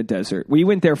east in the desert. We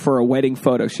went there for a wedding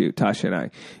photo shoot, Tasha and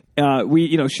I.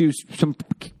 She was some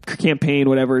campaign,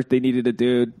 whatever they needed to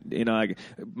do.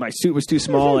 My suit was too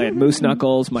small. I had moose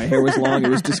knuckles. My hair was long. It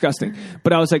was disgusting.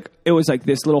 But it was like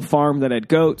this little farm that had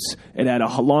goats. It had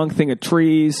a long thing of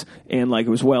trees, and like it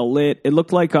was well lit. It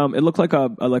looked like a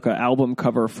album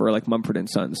cover for like Mumford and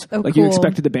Sons. Oh, like cool. you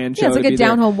expected the band show. Yeah, it's like a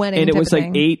down-home wedding. And it was like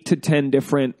thing. 8 to 10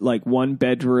 different like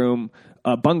 1-bedroom.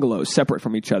 Bungalows separate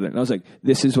from each other. And I was like,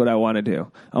 this is what I want to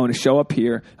do. I want to show up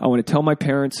here. I want to tell my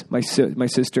parents, my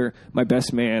sister, my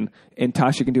best man, and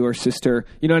Tasha can do her sister.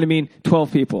 You know what I mean?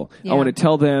 12 people. Yeah. I want to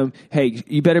tell them, hey,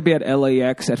 you better be at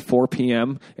LAX at 4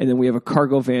 p.m. And then we have a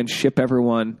cargo van ship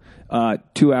everyone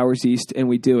 2 hours east, and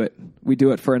we do it. We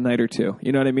do it for a night or two.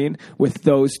 You know what I mean? With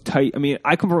those tight. I mean,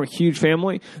 I come from a huge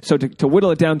family, so to whittle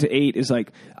it down to 8 is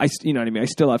like, you know what I mean? I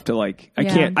still have to like, I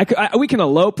can't. We can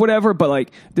elope, whatever, but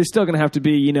like, there's still gonna have to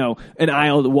be, an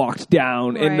aisle walked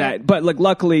down and that. But like,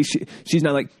 luckily, she's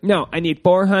not like, no, I need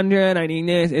 400. I need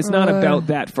this. It's not about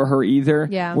that for her either.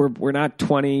 Yeah. We're not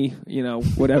 20.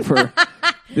 Whatever.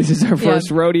 This is our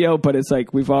first rodeo, but it's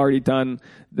like we've already done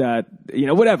that,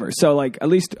 whatever. So like at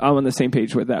least I'm on the same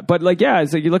page with that. But like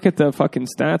it's like you look at the fucking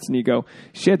stats and you go,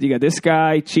 shit, you got this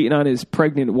guy cheating on his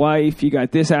pregnant wife, you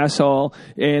got this asshole.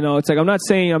 It's like I'm not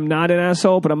saying I'm not an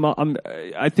asshole, but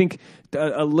I think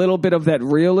a little bit of that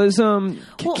realism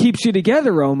keeps you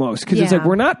together almost because it's like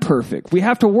we're not perfect. We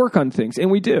have to work on things,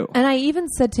 and we do. And I even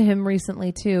said to him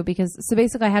recently too, because so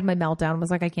basically I had my meltdown,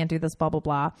 was like, I can't do this, blah blah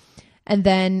blah. And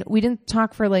then we didn't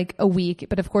talk for like a week,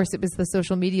 but of course it was the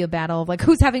social media battle of like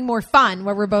who's having more fun,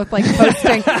 where we're both like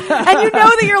posting, and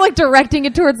that you're like directing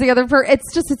it towards the other person.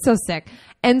 It's so sick.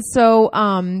 And so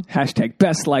hashtag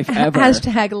best life ever.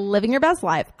 Hashtag living your best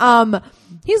life.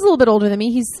 He's a little bit older than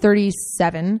me. He's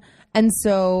 37, and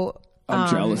so. I'm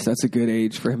jealous. That's a good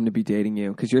age for him to be dating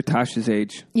you because you're Tasha's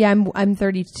age. Yeah, I'm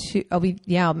 32.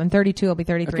 I'm 32. I'll be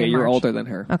 33. Okay, you're older than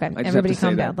her. Okay, everybody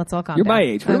calm down. Let's all calm down. You're my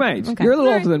age. We're my age. Okay. You're a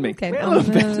little older than me. Okay, I'm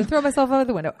gonna throw myself out of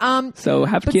the window. So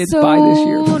have kids by this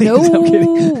year.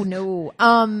 Please. No.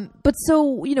 But so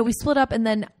we split up,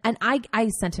 and I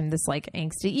sent him this like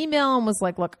angsty email and was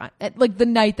like, look, like the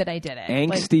night that I did it,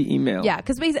 angsty email. Yeah,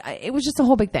 because basically it was just a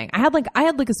whole big thing. I had like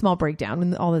a small breakdown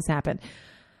when all this happened.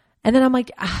 And then I'm like,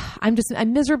 I'm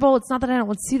miserable. It's not that I don't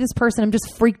want to see this person. I'm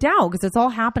just freaked out because it's all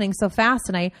happening so fast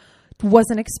and I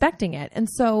wasn't expecting it. And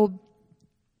so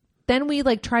then we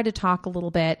like tried to talk a little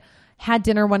bit, had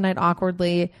dinner one night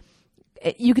awkwardly.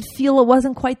 You could feel it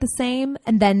wasn't quite the same.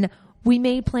 And then we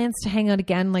made plans to hang out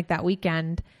again like that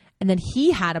weekend. And then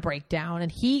he had a breakdown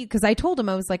because I told him,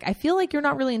 I was like, I feel like you're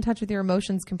not really in touch with your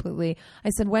emotions completely. I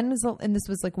said, and this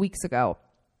was like weeks ago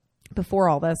before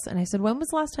all this. And I said, when was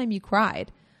the last time you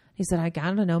cried? He said, I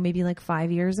don't know, maybe like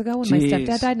 5 years ago when my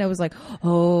stepdad died. And I was like,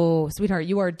 oh, sweetheart,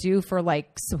 you are due for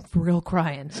like some real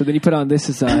crying. So then you put on This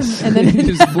Is Us. And then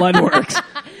his blood works.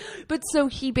 But so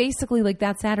he basically, like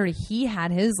that Saturday, he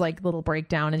had his like little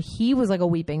breakdown and he was like a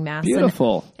weeping mess.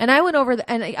 Beautiful. And I went over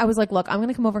and I was like, look, I'm going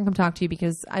to come over and come talk to you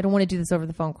because I don't want to do this over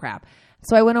the phone crap.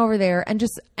 So I went over there and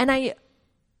I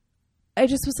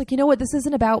just was like, you know what? This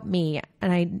isn't about me.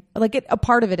 And I like it. A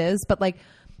part of it is, but like,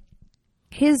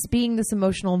 his being this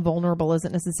emotional and vulnerable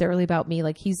isn't necessarily about me.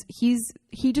 Like he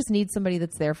just needs somebody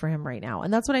that's there for him right now.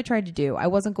 And that's what I tried to do. I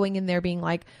wasn't going in there being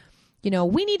like,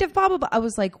 we need to blah, blah, blah. I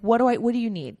was like, what do you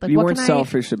need? Like, you weren't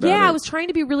selfish about it. Yeah. I was trying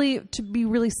to be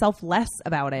really selfless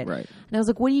about it. Right. And I was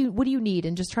like, what do you need?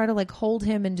 And just try to like hold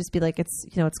him and just be like, it's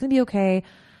going to be okay.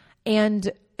 And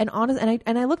honest.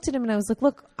 And I looked at him and I was like,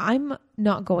 look, I'm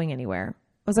not going anywhere.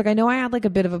 I was like, I know I had like a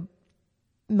bit of a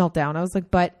meltdown. I was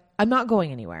like, but I'm not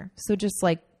going anywhere. So just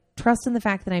like trust in the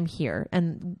fact that I'm here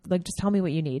and like, just tell me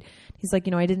what you need. He's like,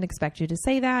 I didn't expect you to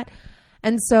say that.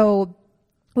 And so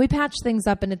we patched things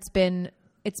up and it's been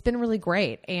really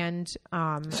great. And,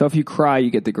 so if you cry,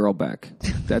 you get the girl back.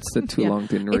 That's the too long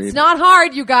didn't read. It's not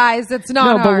hard, you guys. It's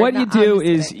not hard. No, but what you do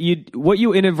is what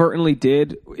you inadvertently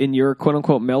did in your quote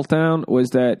unquote meltdown was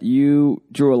that you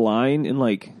drew a line and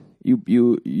like, You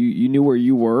knew where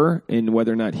you were and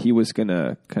whether or not he was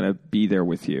gonna kind of be there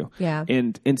with you. Yeah.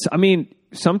 And so, I mean,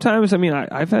 sometimes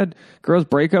I've had girls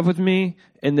break up with me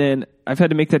and then I've had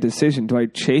to make that decision. Do I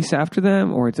chase after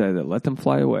them or do I let them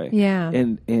fly away? Yeah.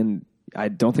 And I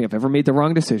don't think I've ever made the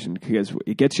wrong decision because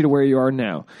it gets you to where you are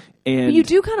now. And but you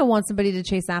do kind of want somebody to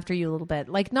chase after you a little bit,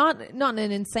 like not in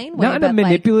an insane way, not in a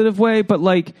manipulative way, but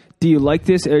like, do you like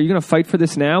this? Are you going to fight for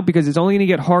this now? Because it's only going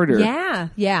to get harder. Yeah,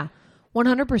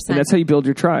 100%. And that's how you build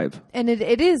your tribe. And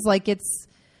it is like it's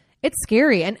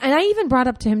scary. And I even brought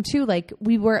up to him too, like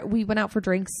we went out for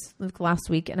drinks last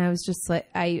week, and I was just like,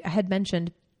 I had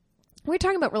mentioned we were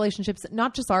talking about relationships,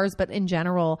 not just ours, but in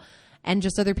general, and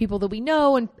just other people that we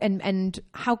know, and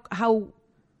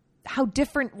how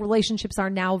different relationships are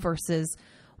now versus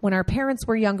when our parents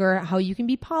were younger, how you can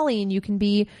be poly and you can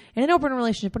be in an open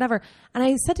relationship, whatever. And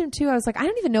I said to him too, I was like, I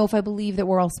don't even know if I believe that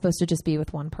we're all supposed to just be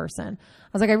with one person. I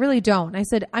was like, I really don't. And I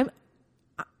said,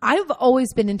 I've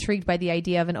always been intrigued by the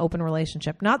idea of an open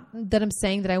relationship. Not that I'm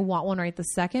saying that I want one right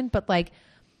this second, but like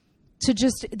to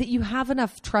just that you have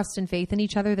enough trust and faith in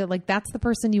each other that like that's the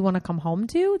person you want to come home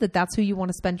to, that's who you want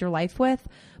to spend your life with,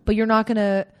 but you're not going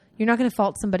to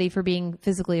fault somebody for being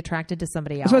physically attracted to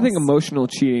somebody else. So I think emotional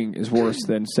cheating is worse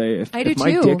than, say, if my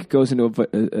too. dick goes into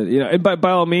and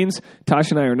by all means,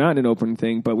 Tasha and I are not in an open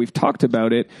thing, but we've talked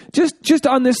about it just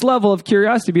on this level of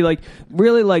curiosity. Be like,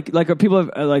 really, like people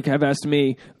have asked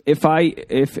me if I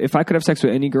could have sex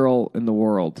with any girl in the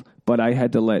world, but I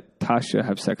had to let Tasha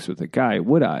have sex with a guy,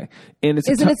 would I? And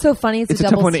isn't it so funny? It's a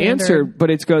tough one to answer,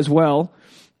 but it goes well.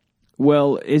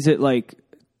 Is it like?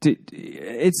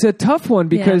 It's a tough one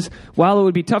because while it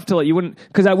would be tough to let you wouldn't,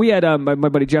 because we had my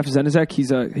buddy Jeff Zenizek,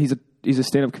 he's a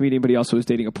stand-up comedian, but he also was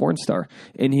dating a porn star,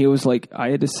 and he was like,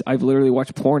 I've literally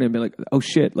watched porn and been like, oh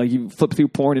shit, like you flip through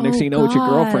porn and next thing you know it's your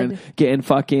girlfriend getting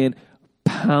fucking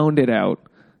pounded out.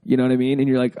 You know what I mean? And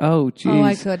you're like, oh, geez. Oh,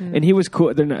 I couldn't. And he was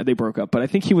cool. They broke up, but I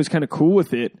think he was kind of cool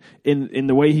with it in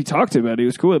the way he talked about it. He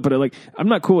was cool with it, but like, I'm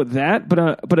not cool with that.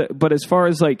 But as far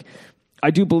as like, I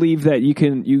do believe that you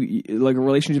like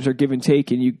relationships are give and take,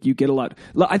 and you get a lot.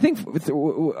 I think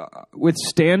with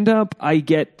stand up, I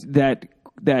get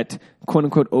that quote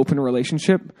unquote open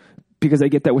relationship because I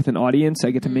get that with an audience.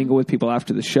 I get to mingle with people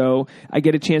after the show. I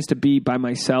get a chance to be by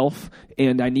myself,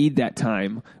 and I need that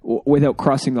time without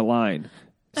crossing the line.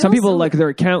 Some people, like they're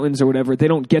accountants or whatever, they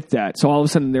don't get that. So all of a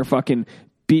sudden they're fucking,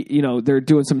 they're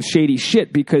doing some shady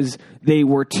shit because they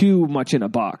were too much in a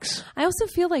box. I also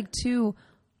feel like too,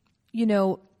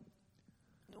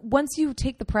 once you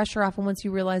take the pressure off and once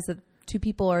you realize that two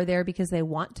people are there because they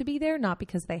want to be there, not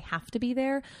because they have to be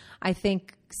there, I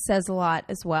think says a lot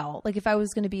as well. Like if I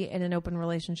was going to be in an open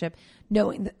relationship,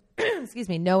 knowing that,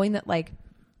 knowing that like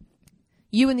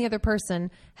you and the other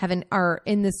person are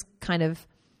in this kind of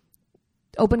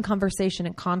open conversation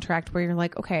and contract where you're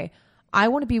like, okay, I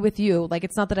want to be with you. Like,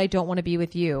 it's not that I don't want to be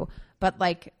with you, but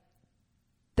like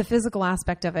the physical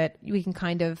aspect of it, we can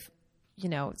kind of,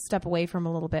 step away from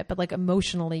a little bit, but like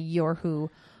emotionally you're who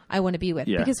I want to be with.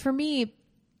 Yeah. Because for me,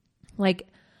 like,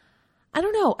 I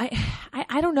don't know.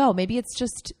 I don't know. Maybe it's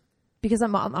just because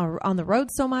I'm on the road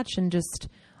so much and just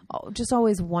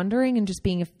always wondering and just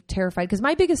being terrified. Because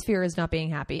my biggest fear is not being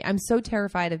happy. I'm so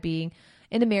terrified of being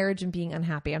in a marriage and being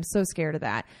unhappy. I'm so scared of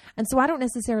that. And so I don't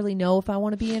necessarily know if I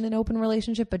want to be in an open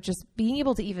relationship, but just being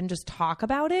able to even just talk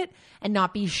about it and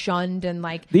not be shunned and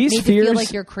like these made fears, to feel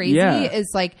like you're crazy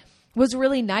is like, was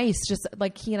really nice. Just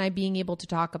like he and I being able to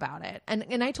talk about it.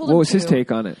 And I told him, what was his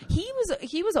take on it? He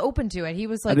was open to it. He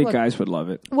was like, I think guys would love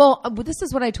it. Well, this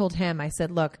is what I told him. I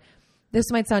said, look,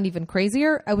 this might sound even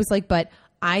crazier. I was like, but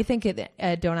I think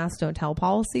don't ask, don't tell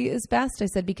policy is best. I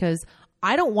said, because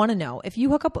I don't want to know if you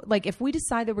hook up, like if we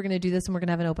decide that we're going to do this and we're going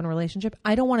to have an open relationship,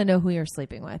 I don't want to know who you're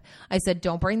sleeping with. I said,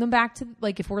 don't bring them back to,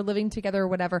 like, if we're living together or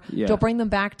whatever, don't bring them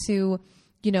back to,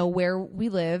 where we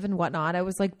live and whatnot. I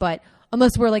was like, but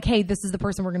unless we're like, hey, this is the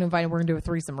person we're going to invite and we're going to do a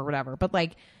threesome or whatever. But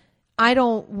like, I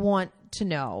don't want to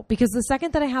know, because the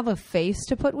second that I have a face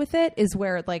to put with it is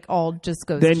where it like all just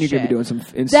goes then to you're shit. Going to be doing some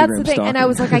Instagram That's the thing. stalking. And I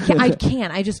was like, I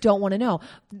can't. I just don't want to know.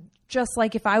 Just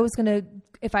like if I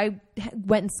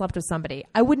went and slept with somebody,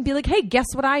 I wouldn't be like, hey, guess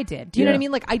what I did? Do you know what I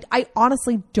mean? Like, I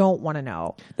honestly don't want to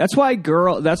know. That's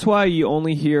why you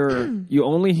only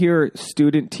hear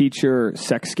student teacher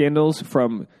sex scandals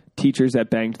from teachers that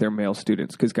banged their male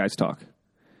students, because guys talk.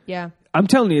 Yeah. I'm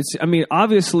telling you,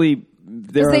 obviously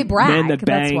there are men that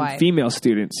bang female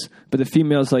students, but the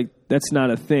females, like, that's not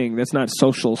a thing. That's not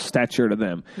social stature to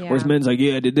them. Yeah. Whereas men's like,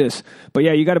 yeah, I did this. But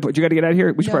yeah, you got to get out of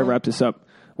here. We should probably wrap this up.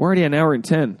 We're already an hour and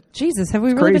 10. Jesus, have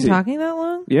we really been talking that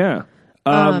long? Yeah.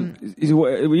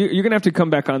 You're going to have to come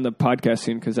back on the podcast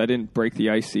soon, because I didn't break the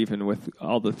ice even with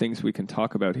all the things we can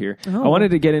talk about here. Oh. I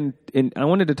wanted to get I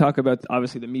wanted to talk about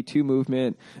obviously the Me Too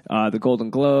movement, the Golden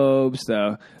Globes,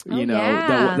 the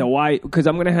why, because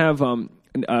I'm going to have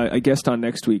a guest on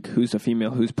next week who's a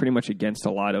female who's pretty much against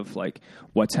a lot of like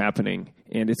what's happening,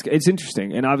 and it's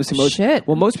interesting. And obviously,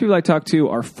 most people I talk to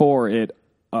are for it.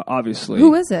 Obviously,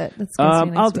 who is it? That's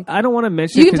I don't want to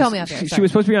mention. You can tell me after. She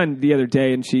was supposed to be on the other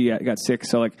day, and she got sick.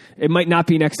 So like, it might not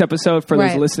be next episode for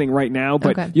those listening right now,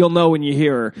 but you'll know when you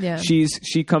hear her. Yeah.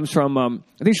 She comes from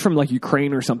I think she's from like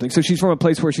Ukraine or something. So she's from a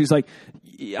place where she's like,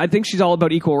 I think she's all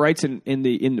about equal rights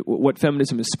in what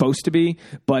feminism is supposed to be,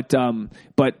 but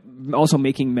also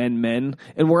making men.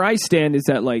 And where I stand is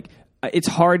that like it's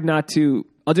hard not to.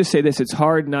 I'll just say this: it's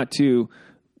hard not to.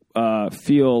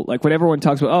 Feel like when everyone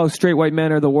talks about, oh, straight white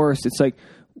men are the worst, it's like,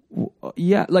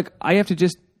 yeah, like I have to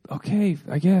just, okay,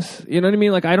 I guess, you know what I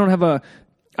mean? Like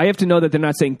I have to know that they're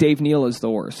not saying Dave Neal is the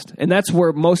worst. And that's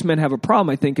where most men have a problem,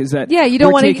 I think, is that you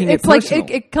don't want to, it's like, personal.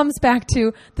 it comes back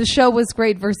to the show was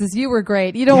great versus you were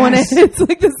great. You don't want to, it's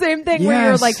like the same thing where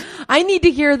you're like, I need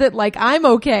to hear that like I'm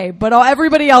okay, but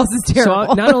everybody else is terrible.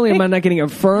 So not only am I not getting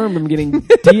affirmed, I'm getting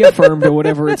de-affirmed or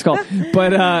whatever it's called.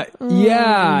 But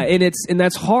and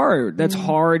that's hard. That's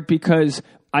hard because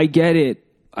I get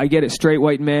it. Straight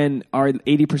white men are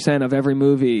 80% of every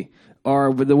movie.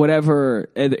 Or whatever,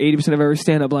 80% of every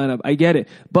stand-up lineup. I get it.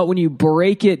 But when you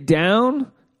break it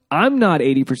down, I'm not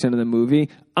 80% of the movie.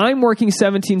 I'm working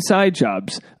 17 side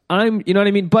jobs. You know what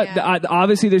I mean? But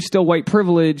obviously there's still white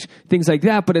privilege, things like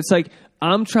that. But it's like,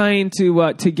 I'm trying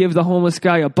to give the homeless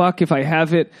guy a buck if I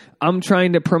have it. I'm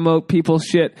trying to promote people's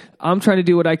shit. I'm trying to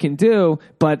do what I can do.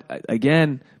 But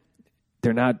again,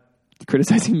 they're not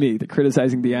criticizing me. They're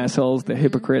criticizing the assholes, the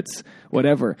hypocrites,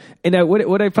 whatever. And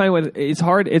what I find it's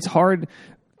hard.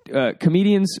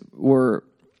 Comedians were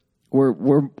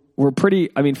pretty,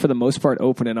 I mean, for the most part,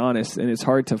 open and honest, and it's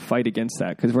hard to fight against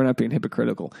that because we're not being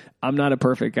hypocritical. I'm not a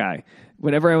perfect guy.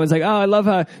 Whenever everyone's like, oh, I love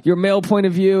how your male point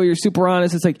of view, you're super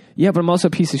honest, it's like, yeah, but I'm also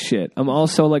a piece of shit. I'm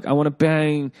also like, I want to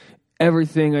bang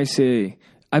everything I see.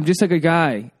 I'm just like a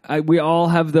guy. We all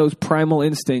have those primal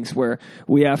instincts where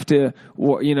we have to,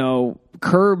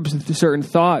 curb certain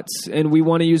thoughts, and we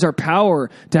want to use our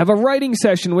power to have a writing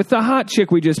session with the hot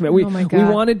chick we just met. We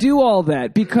want to do all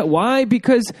that. Why?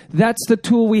 Because that's the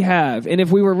tool we have. And if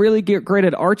we were really great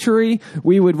at archery,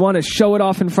 we would want to show it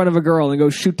off in front of a girl and go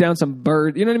shoot down some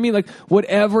bird. You know what I mean? Like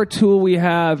whatever tool we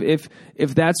have, if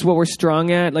that's what we're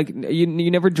strong at, like you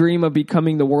never dream of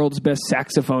becoming the world's best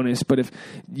saxophonist, but if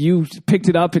you picked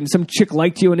it up and some chick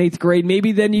liked you in 8th grade,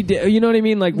 maybe then you did. You know what I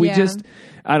mean? Like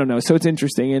I don't know. So it's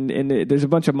interesting, and there's a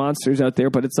bunch of monsters out there,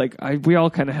 but it's like we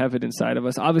all kind of have it inside of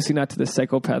us. Obviously, not to the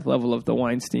psychopath level of the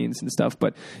Weinsteins and stuff,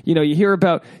 but you hear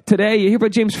about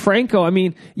James Franco. I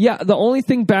mean, the only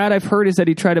thing bad I've heard is that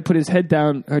he tried to put his head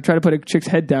down, or tried to put a chick's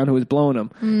head down who was blowing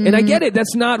him. And I get it.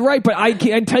 That's not right, but I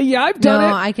can tell you, I've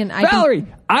done it. Valerie,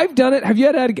 I've done it. Have you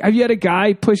had a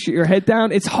guy push your head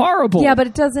down? It's horrible. Yeah, but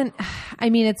it doesn't. I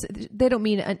mean, they don't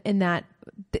mean in that.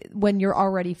 When you're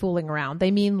already fooling around, they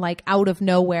mean like out of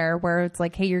nowhere where it's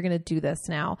like, hey, you're going to do this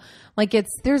now. Like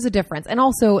there's a difference. And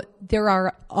also there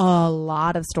are a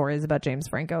lot of stories about James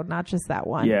Franco, not just that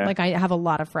one. Yeah. Like I have a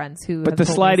lot of friends who, but the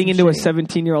sliding into a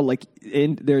 17-year-old, like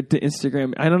in their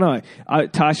Instagram, I don't know.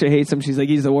 Tasha hates him. She's like,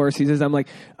 he's the worst. He says, I'm like,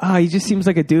 he just seems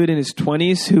like a dude in his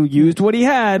 20s who used what he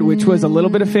had, which was a little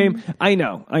bit of fame. I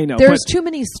know. There's too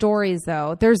many stories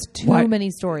though. There's too many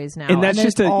stories now. And that's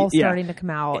just all starting to come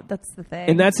out. That's the thing.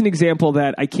 And that's an example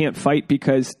that I can't fight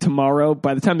because tomorrow,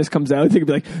 by the time this comes out, they could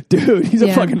be like, dude, he's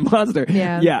a fucking monster.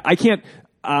 Yeah. I can't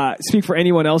speak for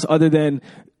anyone else other than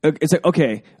it's like,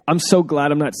 okay, I'm so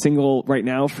glad I'm not single right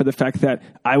now for the fact that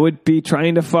I would be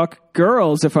trying to fuck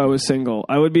girls if I was single.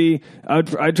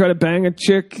 I'd try to bang a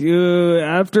chick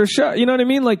after a show. You know what I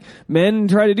mean? Like men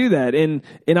try to do that. And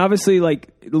obviously like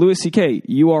Louis C.K.,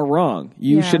 you are wrong.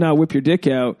 You should not whip your dick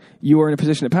out. You are in a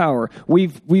position of power.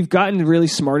 We've gotten really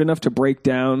smart enough to break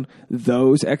down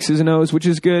those X's and O's, which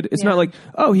is good. It's not like,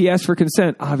 oh, he asked for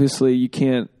consent. Obviously you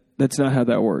can't. That's not how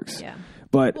that works. Yeah.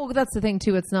 But that's the thing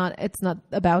too. It's not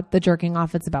about the jerking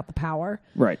off. It's about the power.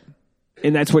 Right.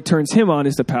 And that's what turns him on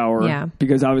is the power. Yeah.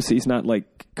 Because obviously he's not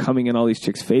like coming in all these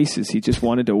chicks' faces. He just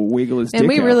wanted to wiggle his dick out. And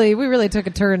we really took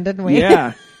a turn, didn't we?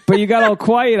 Yeah. But you got all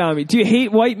quiet on me. Do you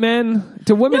hate white men?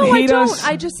 Do women hate us?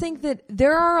 I just think that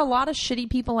there are a lot of shitty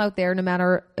people out there, no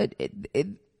matter...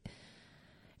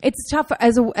 It's tough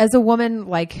as a woman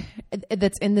like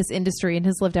that's in this industry and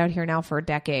has lived out here now for a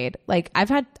decade. Like I've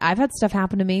had stuff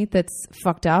happen to me that's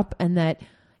fucked up and that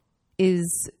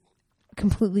is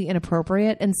completely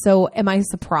inappropriate. And so am I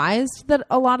surprised that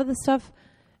a lot of the stuff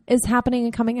is happening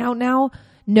and coming out now?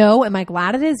 No. Am I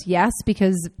glad it is? Yes,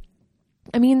 because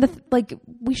I mean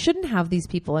we shouldn't have these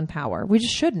people in power. We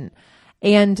just shouldn't.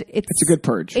 And it's a good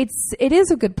purge. It is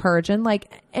a good purge, and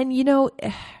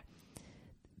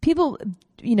people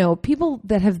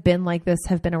that have been like this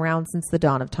have been around since the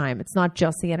dawn of time. It's not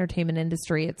just the entertainment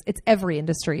industry. It's every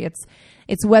industry.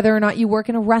 It's whether or not you work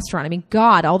in a restaurant. I mean,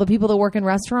 God, all the people that work in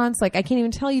restaurants, like I can't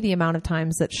even tell you the amount of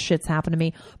times that shit's happened to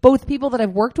me, both people that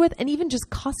I've worked with and even just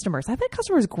customers. I've had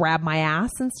customers grab my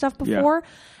ass and stuff before.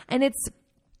 And it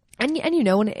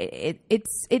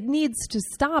needs to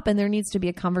stop, and there needs to be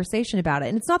a conversation about it.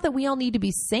 And it's not that we all need to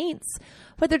be saints,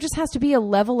 but there just has to be a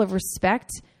level of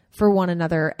respect for one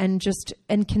another and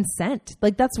consent.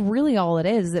 Like that's really all it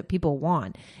is that people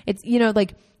want. It's,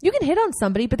 like you can hit on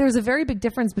somebody, but there's a very big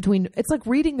difference between, it's like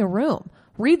reading the room.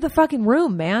 Read the fucking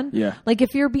room, man. Yeah. Like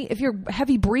if you're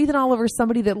heavy breathing all over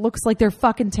somebody that looks like they're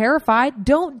fucking terrified,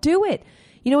 don't do it.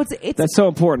 It's that's so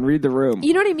important. Read the room.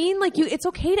 You know what I mean? Like it's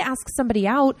okay to ask somebody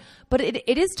out, but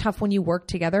it is tough when you work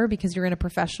together because you're in a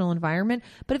professional environment.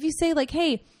 But if you say like,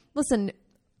 hey, listen,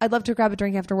 I'd love to grab a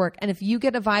drink after work. And if you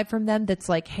get a vibe from them that's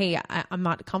like, hey, I'm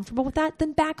not comfortable with that,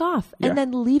 then back off and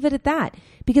then leave it at that.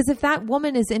 Because if that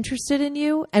woman is interested in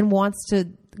you and wants to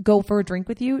go for a drink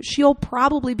with you, she'll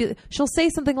say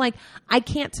something like, I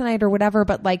can't tonight or whatever,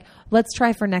 but like, let's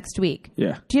try for next week.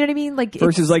 Yeah. Do you know what I mean? Like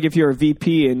versus like if you're a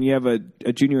VP and you have a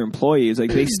junior employee, it's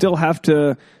like they still have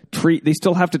to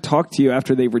talk to you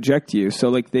after they reject you. So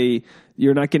like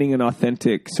you're not getting an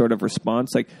authentic sort of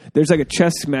response. Like there's like a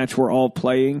chess match we're all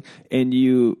playing and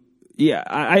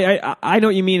I know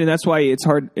what you mean. And that's why it's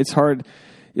hard.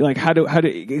 Like how do,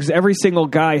 because every single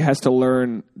guy has to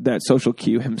learn that social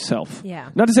cue himself. Yeah.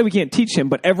 Not to say we can't teach him,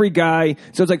 but every guy,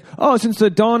 so it's like, oh, since the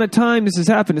dawn of time, this has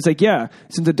happened. It's like, yeah,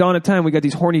 since the dawn of time, we got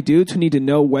these horny dudes who need to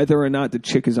know whether or not the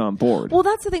chick is on board. Well,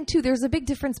 that's the thing too. There's a big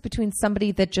difference between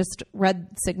somebody that just read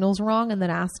signals wrong and then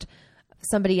asked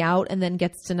somebody out and then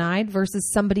gets denied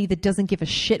versus somebody that doesn't give a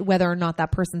shit whether or not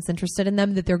that person's interested in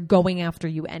them, that they're going after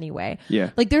you anyway.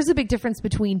 Yeah. Like there's a big difference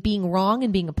between being wrong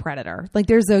and being a predator. Like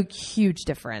there's a huge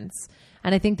difference.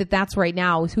 And I think that's right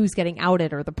now who's getting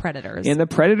outed are the predators. And the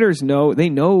predators know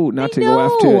not to go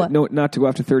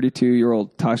after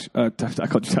 32-year-old Tosh. I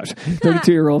called you Tosh.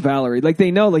 32-year-old Valerie. Like they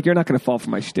know, like you're not going to fall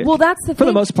for my shtick. Well, that's the thing. For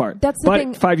the most part. That's the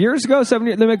thing. 5 years ago, 7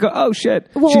 years, they might go, oh shit,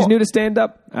 she's new to stand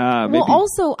up. Maybe. Well,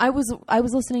 also I was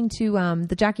listening to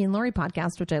the Jackie and Laurie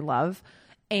podcast, which I love.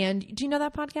 And do you know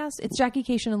that podcast? It's Jackie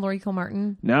Cation and Laurie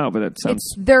Kilmartin. No, but that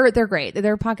sounds... They're great.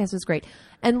 Their podcast is great.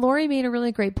 And Laurie made a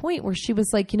really great point where she was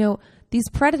like, these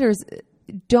predators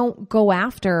don't go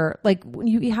after, like when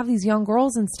you have these young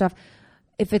girls and stuff,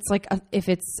 if it's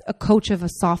a coach of a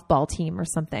softball team or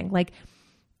something, like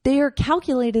they are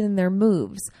calculated in their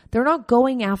moves. They're not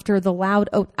going after the loud,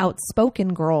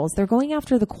 outspoken girls. They're going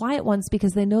after the quiet ones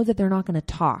because they know that they're not going to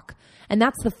talk. And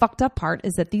that's the fucked up part,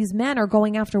 is that these men are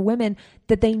going after women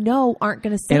that they know aren't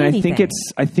going to say anything. And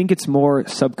I think it's more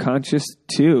subconscious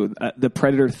too. The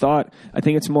predator thought, I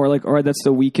think it's more like, all right, that's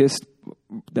the weakest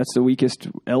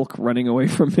elk running away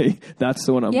from me. That's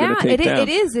the one I'm going to take down. It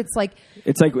is. It's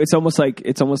almost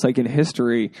like in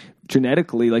history,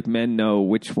 genetically, like men know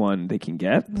which one they can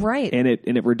get. Right. And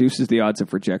it reduces the odds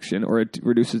of rejection, or it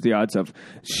reduces the odds of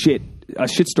a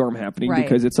shitstorm happening,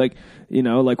 because it's like,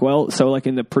 so like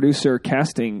in the producer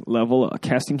casting level, a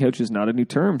casting couch is not a new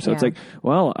term. So it's like,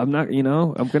 well, I'm not,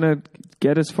 I'm going to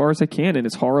get as far as I can, and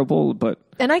it's horrible,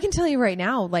 and I can tell you right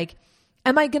now, like,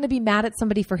 am I going to be mad at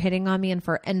somebody for hitting on me and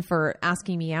for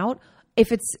asking me out?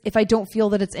 If I don't feel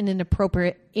that it's in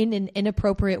an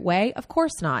inappropriate way, of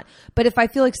course not. But if I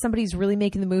feel like somebody's really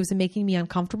making the moves and making me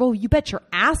uncomfortable, you bet your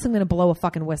ass I'm going to blow a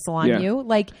fucking whistle on you.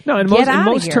 Like, no, in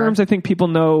most terms, I think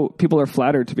people are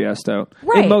flattered to be asked out.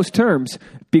 Right. In most terms,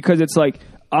 because it's like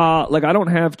I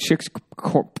don't have chicks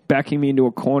backing me into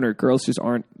a corner. Girls just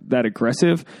aren't that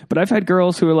aggressive. But I've had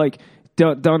girls who are like,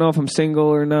 don't know if I'm single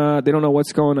or not. They don't know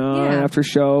what's going on after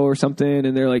show or something,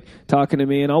 and they're like talking to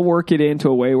me, and I'll work it into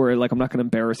a way where like I'm not going to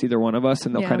embarrass either one of us,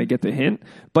 and they'll kind of get the hint.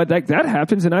 But like that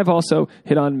happens, and I've also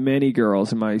hit on many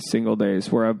girls in my single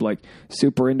days where I'm like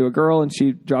super into a girl, and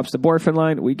she drops the boyfriend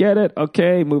line. We get it,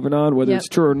 okay, moving on. Whether it's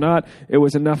true or not, it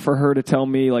was enough for her to tell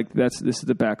me like this is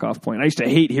the back off point. I used to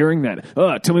hate hearing that.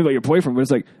 Tell me about your boyfriend, but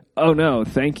it's like, oh no,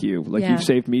 thank you. Like you've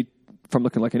saved me from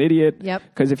looking like an idiot. Yep.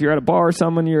 Because if you're at a bar or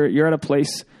someone, you're at a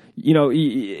place,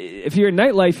 if you're in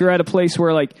nightlife, you're at a place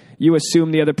where like you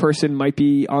assume the other person might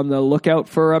be on the lookout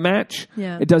for a match.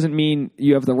 Yeah. It doesn't mean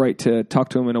you have the right to talk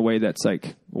to them in a way that's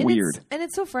like weird. And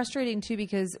it's so frustrating too,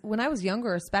 because when I was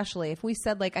younger, especially, if we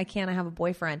said like, I have a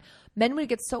boyfriend, men would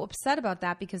get so upset about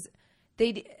that because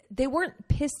they weren't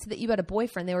pissed that you had a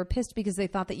boyfriend. They were pissed because they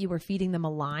thought that you were feeding them a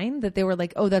line, that they were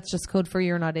like, oh, that's just code for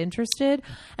you're not interested.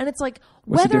 And it's like,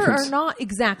 whether or not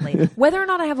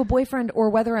I have a boyfriend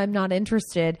or whether I'm not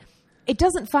interested, it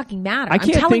doesn't fucking matter. I'm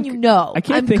telling you no. I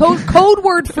can't think. Code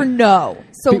word for no.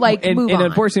 So move on. And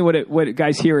unfortunately, what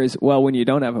guys hear is, well, when you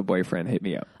don't have a boyfriend, hit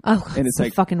me up. Oh, and it's the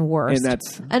like fucking worst.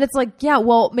 And it's like, yeah,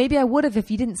 well, maybe I would have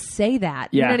if you didn't say that.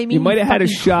 Yeah, you know what I mean? You might have had a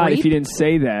shot if you didn't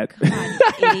say that.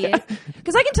 God, idiot.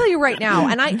 Because I can tell you right now,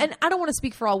 and I don't want to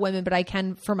speak for all women, but I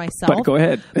can for myself. But go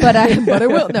ahead. But I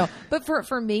will. No, but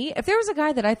for me, if there was a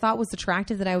guy that I thought was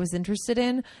attractive that I was interested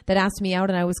in that asked me out,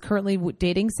 and I was currently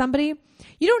dating somebody.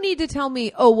 You don't need to tell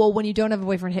me, oh, well, when you don't have a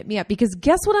boyfriend, hit me up. Because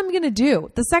guess what I'm going to do?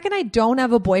 The second I don't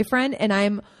have a boyfriend and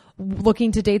I'm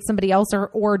looking to date somebody else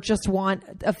or just want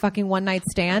a fucking one night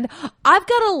stand, I've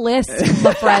got a list,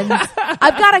 my friends.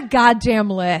 I've got a goddamn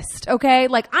list. Okay.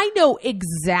 Like I know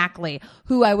exactly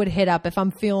who I would hit up if I'm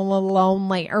feeling a little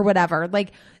lonely or whatever.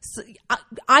 Like so,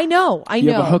 I know.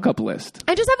 You have a hookup list.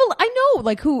 I just have I know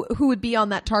like who would be on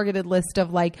that targeted list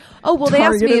of like, oh, well, they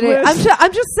asked targeted me to,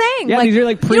 I'm just saying. Yeah, like, these are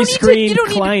like pre-screened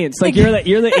clients. Like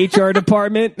you're the HR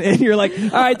department and you're like, all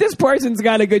right, this person's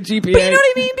got a good GPA. But you know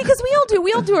what I mean? Because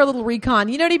we all do our little recon.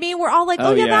 You know what I mean? We're all like,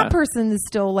 oh yeah, that person is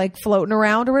still like floating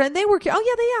around or whatever. And they were, oh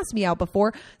yeah, they asked me out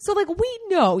before. So like we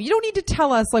know. You don't need to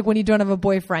tell us like when you don't have a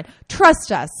boyfriend.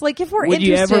 Trust us. Like if we're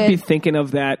interested. Would you ever be thinking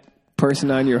of that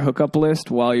person on your hookup list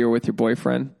while you're with your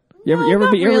boyfriend? You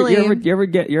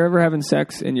ever having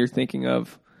sex and you're thinking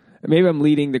of, maybe I'm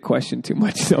leading the question too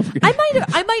much. So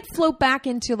I might float back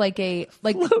into but you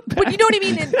know what I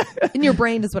mean? In your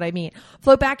brain is what I mean.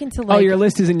 Float back into like. Oh, your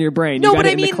list is in your brain. No, you got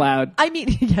but it in the cloud. I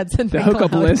mean, yeah, it's in the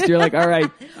hookup list. You're like, all right,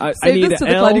 I need this to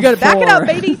the L4. cloud. You got to back it up,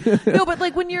 baby. No, but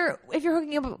like if you're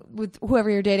hooking up with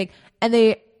whoever you're dating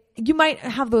and you might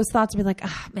have those thoughts and be like,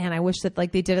 oh, man, I wish that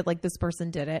like they did it like this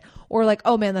person did it. Or like,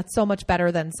 oh man, that's so much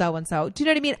better than so-and-so. Do you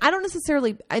know what I mean? I don't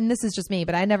necessarily, and this is just me,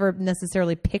 but I never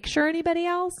necessarily picture anybody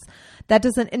else. That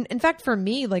doesn't, in fact, for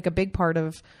me, like a big part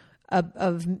of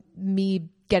me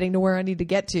getting to where I need to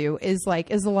get to is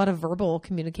a lot of verbal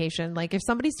communication. Like if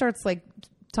somebody starts like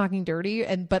talking dirty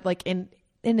but like in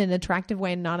an attractive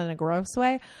way and not in a gross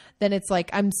way, then it's like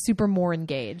I'm super more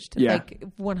engaged. Yeah. Like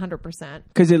 100%.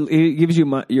 Because it gives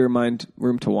you your mind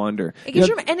room to wander. It gives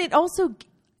and it also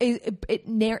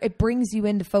it brings you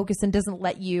into focus and doesn't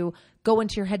let you go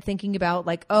into your head thinking about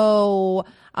like, oh,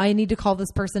 I need to call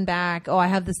this person back. Oh, I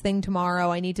have this thing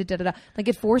tomorrow. I need to da-da-da. Like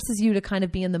it forces you to kind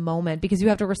of be in the moment because you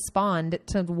have to respond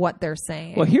to what they're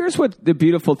saying. Well, here's what the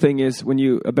beautiful thing is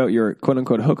about your quote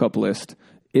unquote hookup list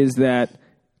is that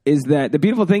the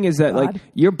beautiful thing is that like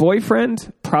your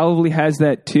boyfriend probably has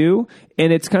that too.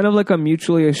 And it's kind of like a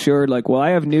mutually assured, like, well,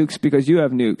 I have nukes because you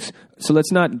have nukes. So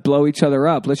let's not blow each other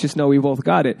up. Let's just know we both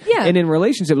got it. Yeah. And in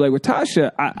relationship, like with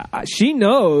Tasha, she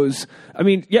knows, I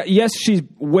mean, yes, she's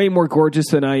way more gorgeous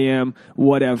than I am,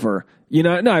 whatever. You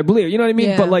know, no, I believe it. You know what I mean?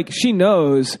 Yeah. But like, she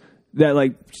knows that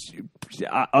like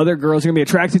other girls are going to be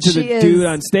attracted to the dude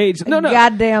on stage. No,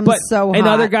 goddamn so hot. And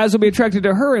other guys will be attracted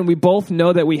to her. And we both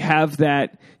know that we have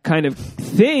that kind of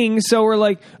thing. So we're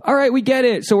like, all right, we get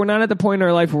it. So we're not at the point in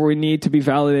our life where we need to be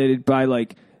validated by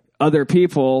like other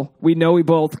people. We know we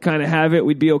both kind of have it.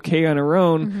 We'd be okay on our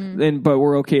own, but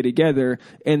we're okay together.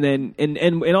 And then,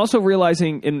 and also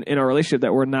realizing in our relationship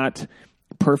that we're not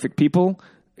perfect people.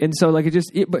 And so, like,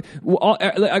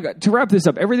 to wrap this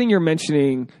up, everything you're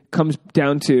mentioning comes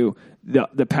down to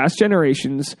the past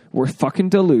generations were fucking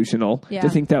delusional to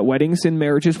think that weddings and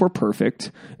marriages were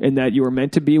perfect and that you were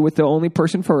meant to be with the only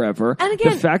person forever. And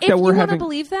again, the fact if that you want to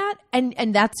believe that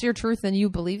and that's your truth and you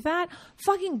believe that,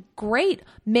 fucking great.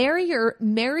 Marry your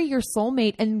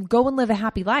soulmate and go and live a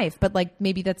happy life. But like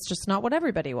maybe that's just not what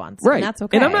everybody wants. Right. And that's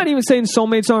okay. And I'm not even saying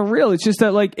soulmates aren't real. It's just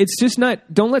that like it's just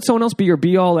not, don't let someone else be your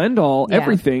be all end all,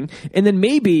 everything. And then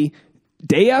maybe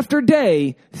day after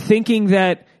day thinking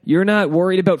that you're not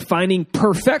worried about finding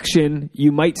perfection,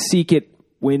 you might seek it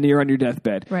when you're on your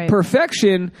deathbed. Right.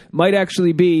 Perfection might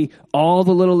actually be all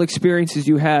the little experiences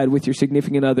you had with your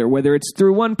significant other, whether it's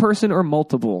through one person or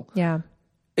multiple. Yeah.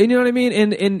 And you know what I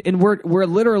mean? And we're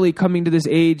literally coming to this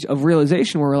age of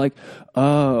realization where we're like,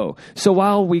 oh, so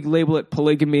while we label it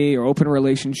polygamy or open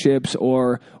relationships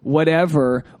or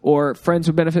whatever, or friends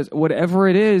with benefits, whatever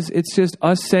it is, it's just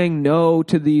us saying no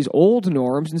to these old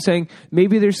norms and saying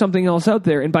maybe there's something else out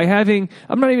there. And by having,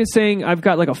 I'm not even saying I've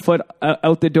got like a foot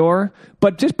out the door,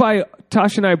 but just by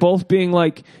Tasha and I both being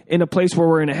like in a place where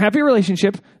we're in a happy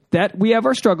relationship that we have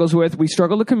our struggles with, we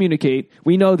struggle to communicate,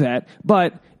 we know that,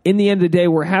 but in the end of the day,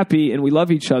 we're happy and we love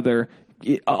each other.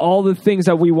 All the things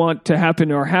that we want to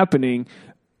happen are happening,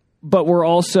 but we're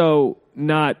also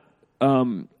not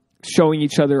showing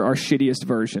each other our shittiest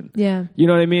version. Yeah. You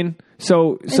know what I mean?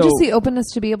 So just the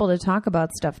openness to be able to talk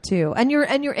about stuff too. And you're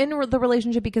in the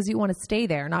relationship because you want to stay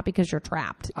there, not because you're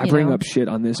trapped. I bring up shit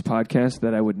on this podcast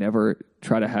that I would never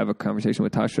try to have a conversation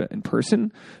with Tasha in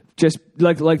person. Just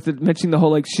mentioning the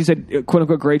whole, like, she said, quote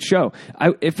unquote, great show.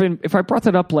 If I brought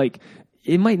that up, like,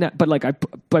 it might not, but like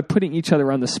by putting each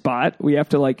other on the spot, we have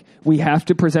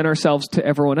to present ourselves to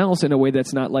everyone else in a way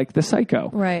that's not like the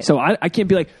psycho. Right. So I can't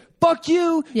be like, fuck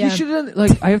you. Yeah. You should have done,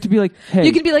 like, I have to be like, hey.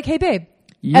 You can be like, hey babe,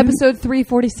 episode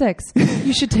 346.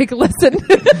 You should take a listen.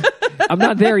 I'm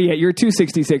not there yet. You're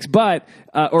 266, but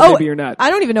maybe you're not. I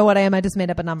don't even know what I am. I just made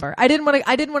up a number. I didn't want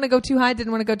to go too high.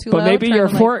 Didn't want to go too low. But maybe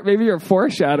you're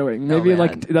foreshadowing. Maybe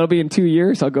that'll be in 2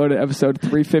 years. I'll go to episode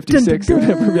 356 or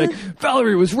whatever. And be like,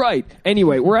 Valerie was right.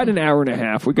 Anyway, we're at an hour and a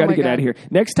half. We got to get out of here.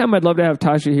 Next time, I'd love to have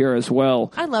Tasha here as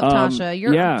well. I love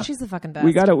Tasha. She's the fucking best.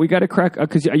 We got to crack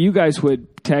because you guys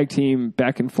would tag team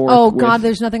back and forth. Oh God,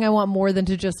 there's nothing I want more than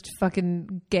to just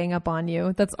fucking gang up on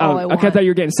you. That's all I want. Okay, I thought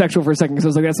you were getting sexual for a second because I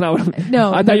was like, that's not what I'm.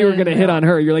 No, I thought you were going to hit on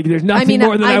her. You're like, there's nothing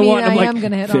more than I want. I am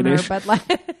going to hit finish. on her, but like,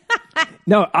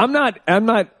 no, I'm not. I'm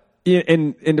not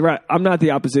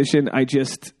the opposition. I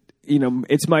just,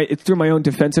 it's through my own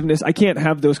defensiveness. I can't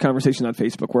have those conversations on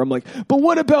Facebook where I'm like, but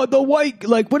what about the white?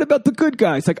 Like, what about the good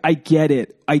guys? Like, I get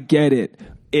it.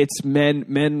 It's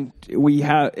men.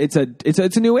 It's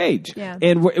a new age,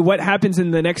 and what happens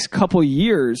in the next couple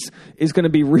years is going to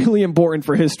be really important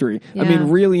for history. Yeah. I mean,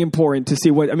 really important to see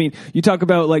you talk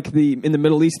about like in the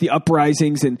Middle East, the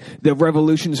uprisings and the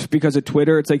revolutions because of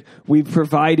Twitter. It's like we've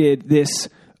provided this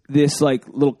like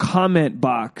little comment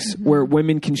box where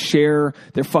women can share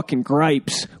their fucking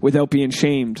gripes without being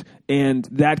shamed, and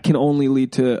that can only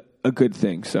lead to a good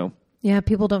thing. So. Yeah,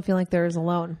 people don't feel like they're as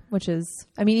alone, which is,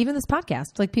 even this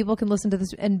podcast, like people can listen to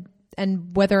this and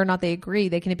whether or not they agree,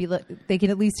 they can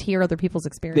at least hear other people's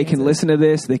experiences. They can listen to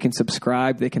this. They can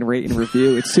subscribe. They can rate and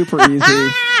review. It's super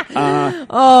easy.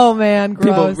 Oh man,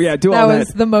 gross. Do that all that. That was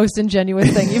the most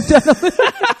ingenuous thing you've done.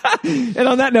 And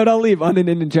on that note, I'll leave on an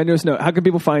ingenuous note. How can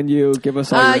people find you? Give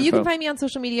us all your info. You can find me on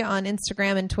social media on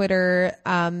Instagram and Twitter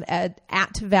at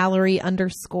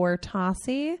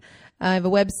Valerie_Tosi. I have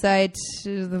a website.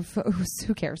 Who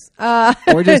cares?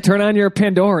 Or just turn on your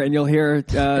Pandora and you'll hear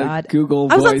Google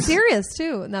voice. I was on Sirius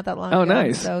too, not that long ago. Oh,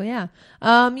 nice. So yeah.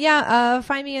 Find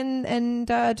me and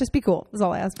just be cool. That's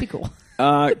all I ask. Be cool.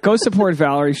 Go support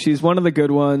Valerie. She's one of the good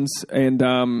ones.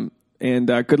 And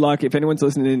good luck. If anyone's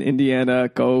listening in Indiana,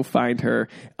 go find her.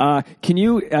 Can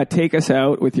you take us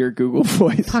out with your Google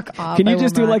voice? Fuck off. Can you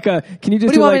just do like a? Can you just?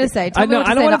 What do you want me to say? Tell me what to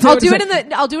say.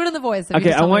 I'll do it in the voice.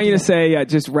 Okay, I want you to say.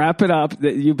 Just wrap it up.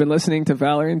 That you've been listening to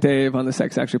Valerie and Dave on the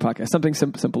Sex Actually podcast. Something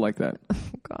simple like that. Oh,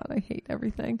 God, I hate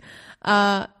everything.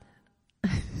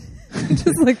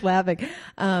 Just like laughing.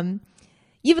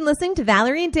 You've been listening to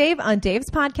Valerie and Dave on Dave's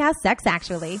podcast, Sex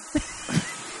Actually.